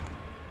is?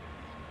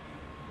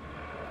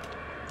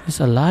 He's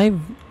alive?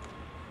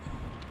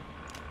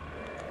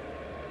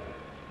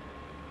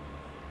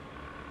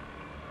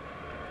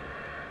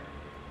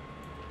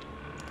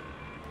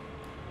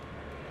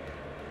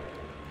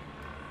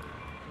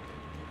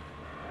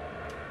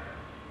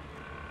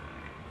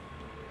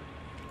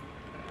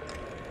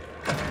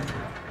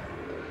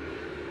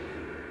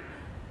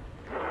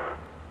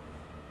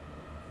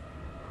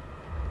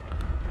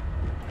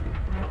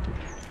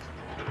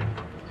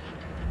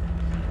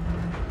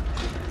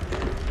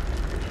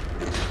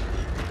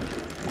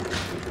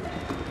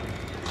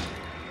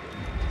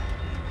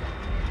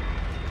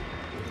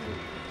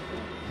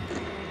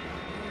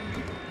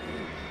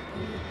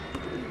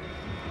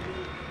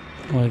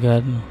 Oh my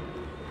god.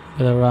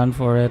 Gotta run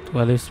for it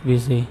while he's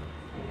busy.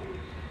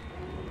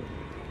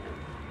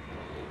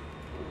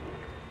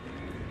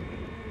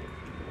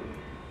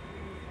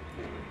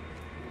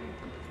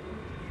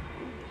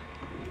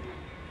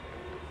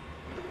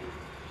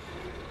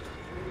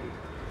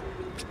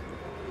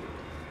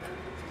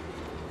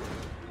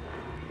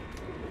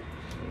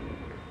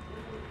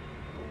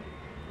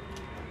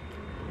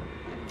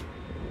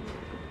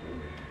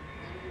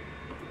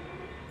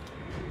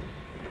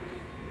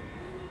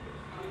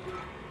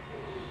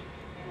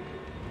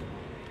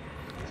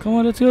 Come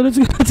on, let's go, let's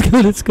go, let's go,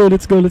 let's go,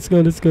 let's go, let's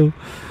go, let's go.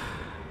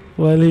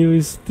 While he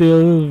was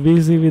still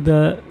busy with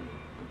that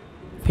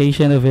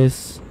patient of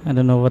his. I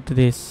don't know what it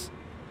is.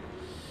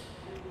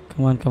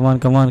 Come on, come on,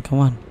 come on, come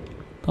on.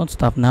 Don't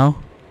stop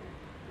now.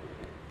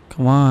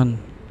 Come on.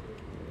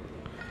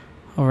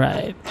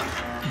 Alright.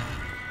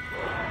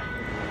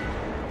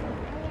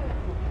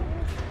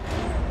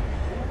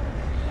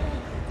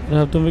 You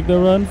have to make the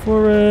run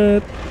for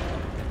it.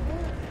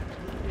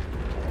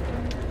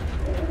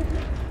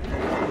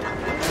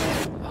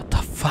 What the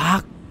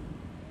fuck?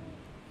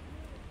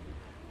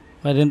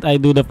 Why didn't I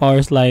do the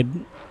power slide?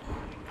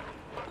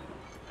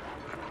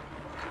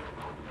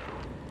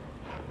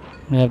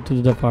 I have to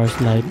do the power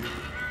slide.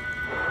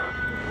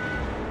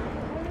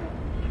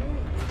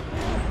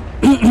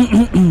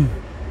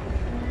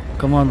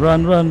 Come on,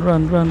 run, run,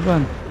 run, run,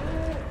 run.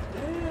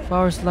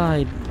 Power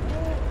slide.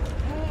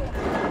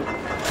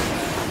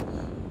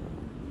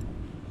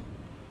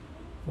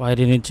 Why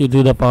didn't you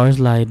do the power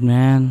slide,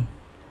 man?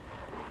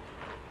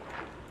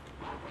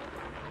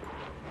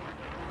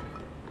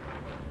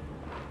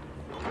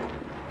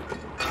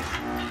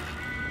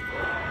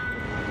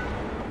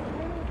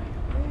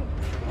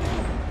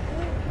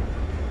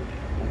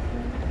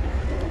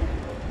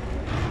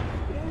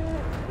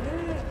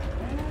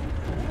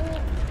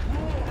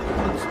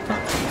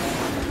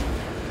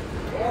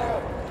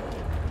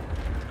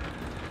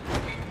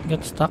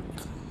 Get stuck.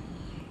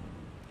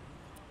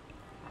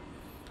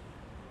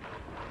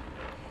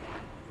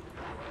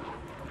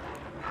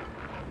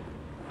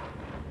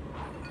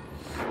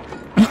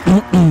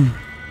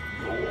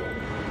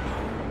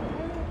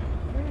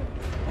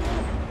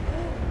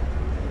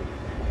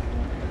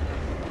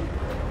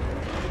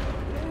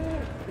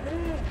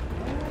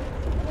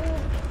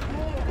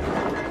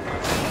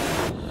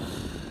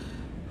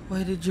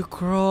 Why did you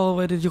crawl?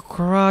 Why did you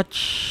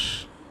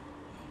crouch?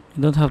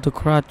 You don't have to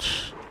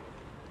crouch.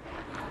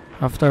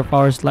 After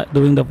power slide,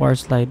 doing the power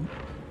slide.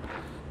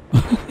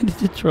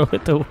 Did you throw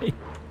it away?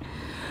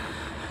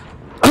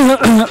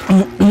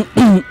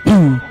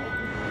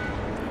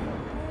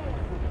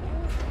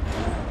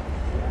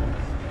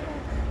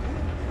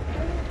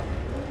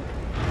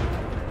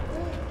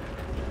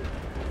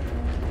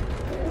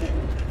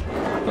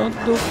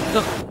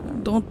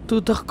 Don't do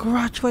the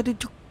crutch. Why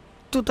did you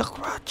do the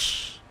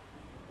crutch?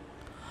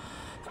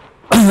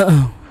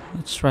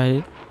 Let's try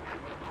it.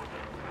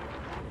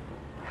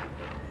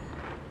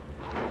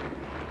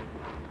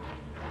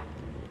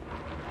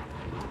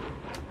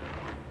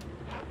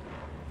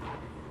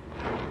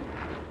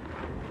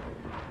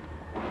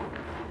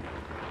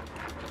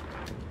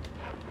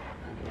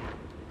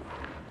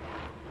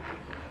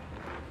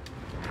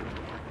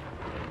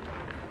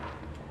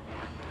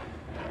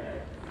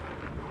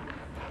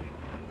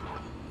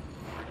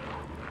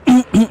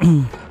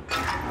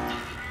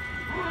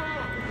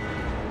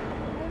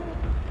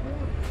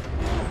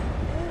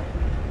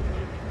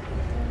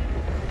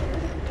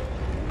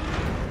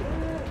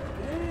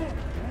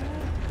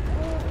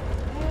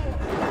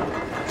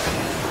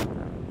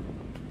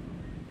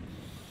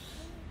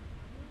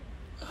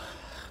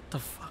 The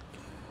fuck?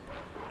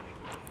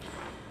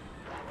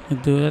 You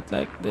do it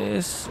like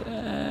this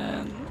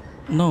and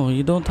no,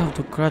 you don't have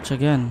to crouch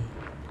again.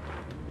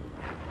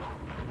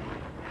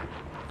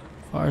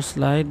 Power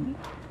slide.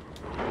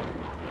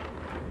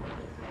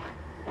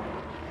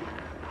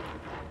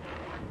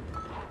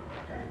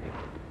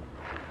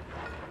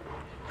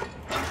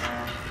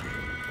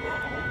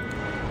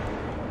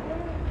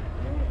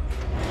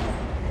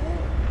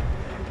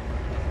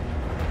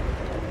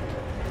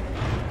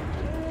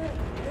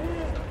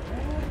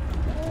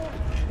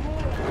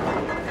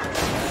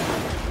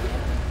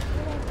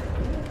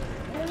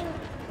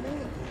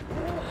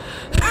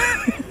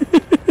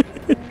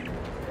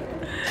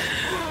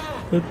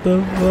 What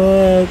the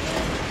fuck?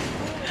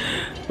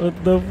 What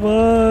the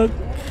fuck?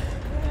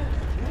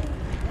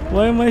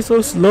 Why am I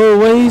so slow?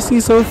 Why is he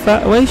so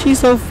fast? Why is she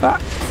so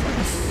fast?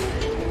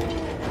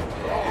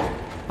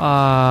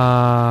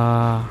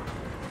 Ah.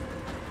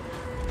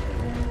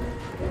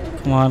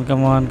 Come on,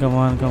 come on, come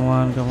on, come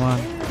on, come on.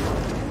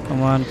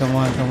 Come on, come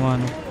on, come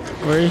on.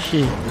 Where is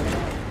she?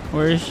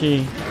 Where is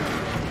she?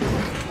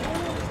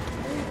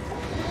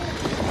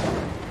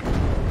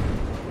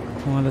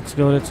 Come on, let's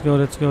go, let's go,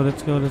 let's go,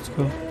 let's go, let's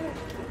go.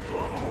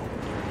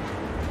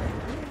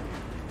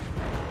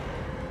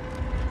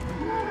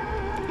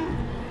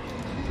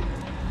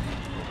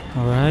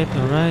 Alright,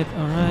 alright,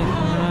 alright,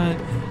 alright.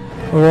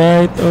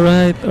 Alright,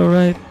 alright,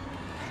 alright.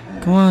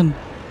 Come on.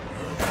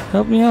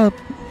 Help me out.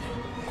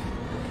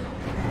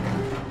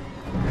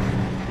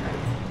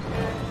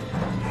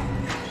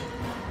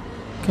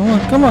 Come on,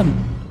 come on.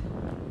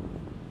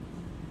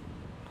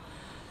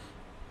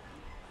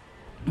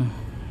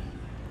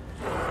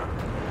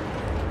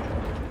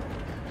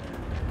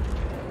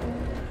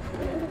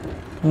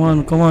 Come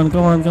on, come on,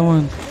 come on, come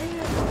on.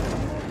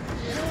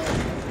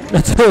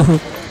 Let's go.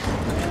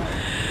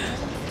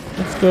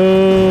 Let's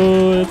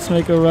go. Let's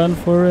make a run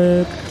for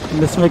it.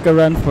 Let's make a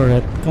run for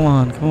it. Come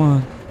on, come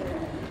on.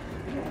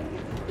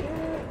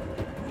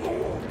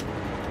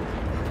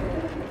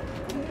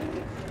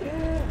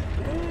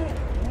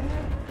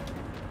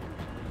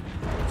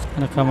 It's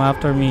gonna come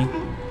after me.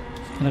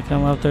 It's gonna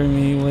come after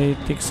me. Wait,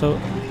 take so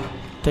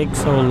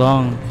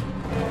long.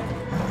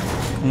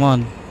 Come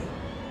on.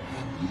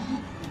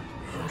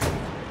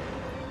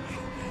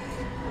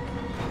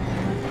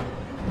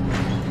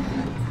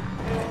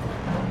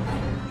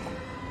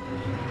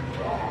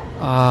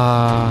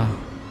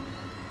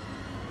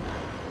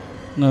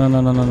 No,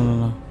 no, no, no, no,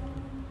 no.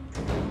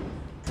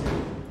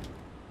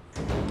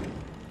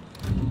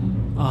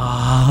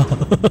 Ah.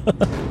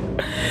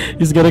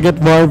 He's gonna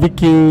get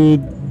barbecued.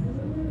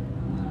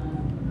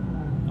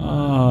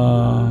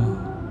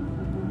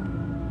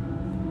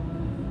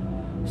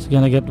 He's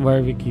gonna get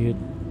barbecued.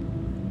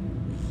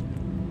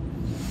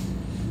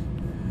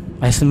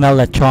 I smell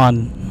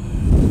lechon.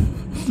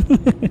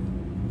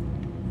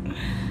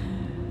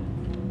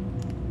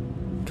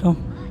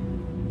 Come.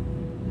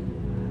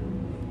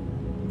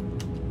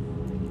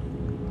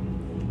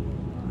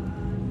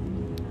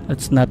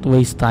 Let's not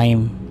waste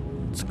time.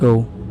 Let's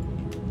go.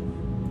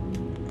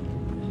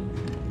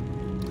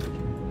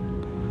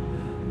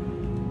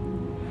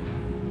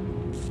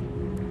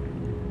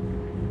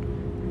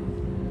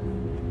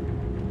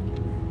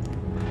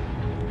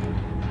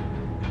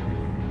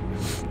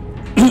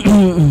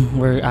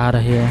 We're out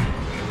of here.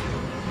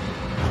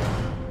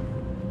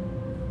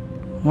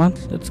 Come on,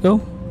 let's go.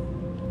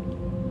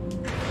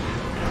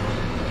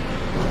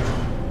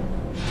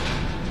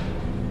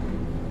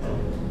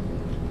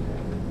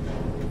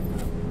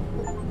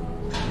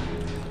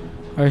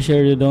 Are you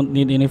sure you don't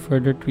need any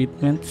further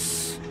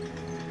treatments?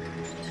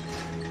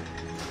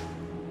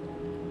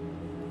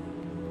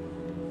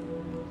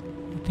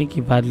 I think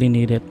you badly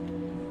need it.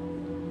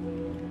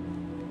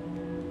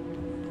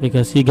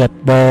 Because you got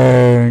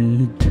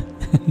burned.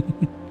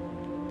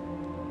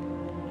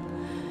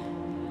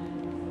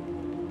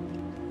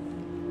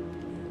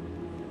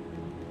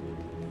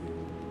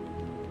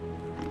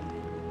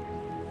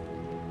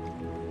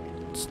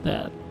 What's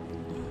that?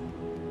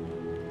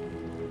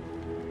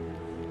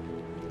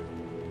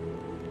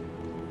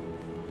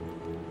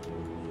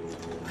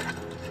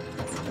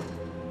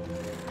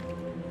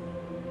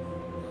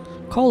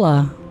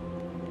 Cola.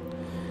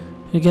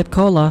 You get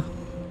cola.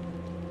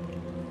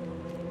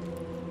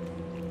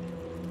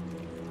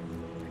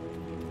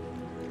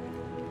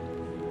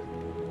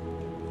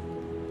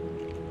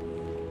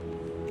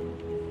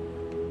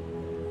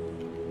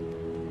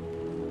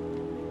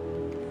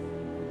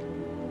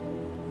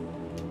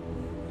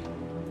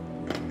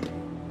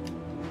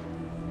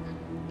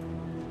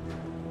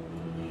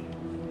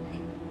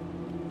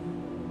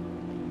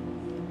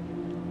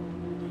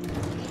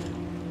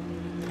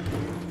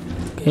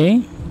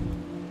 Okay.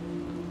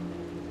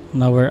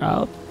 Now we're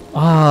out.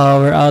 Ah,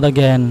 we're out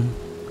again.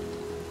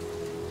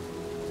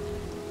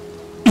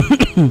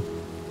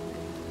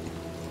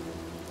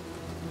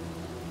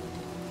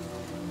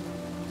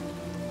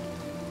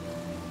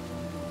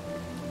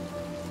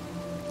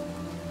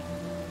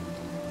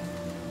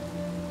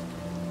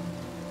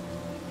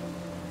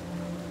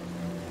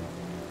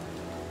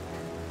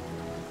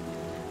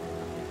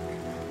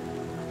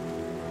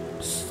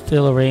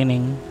 Still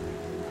raining.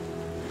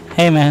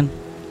 Hey, man.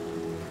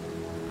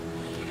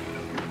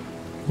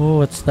 Oh,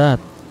 what's that?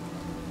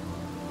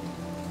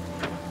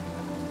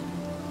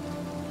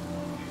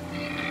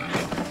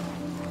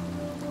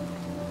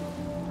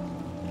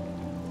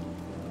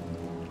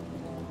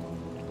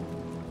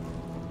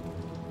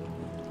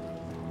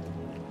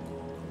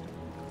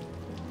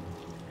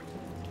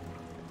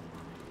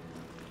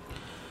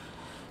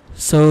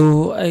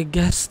 So I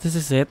guess this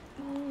is it.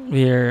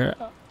 We're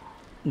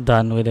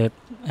done with it,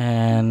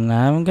 and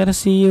I'm gonna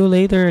see you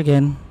later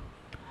again.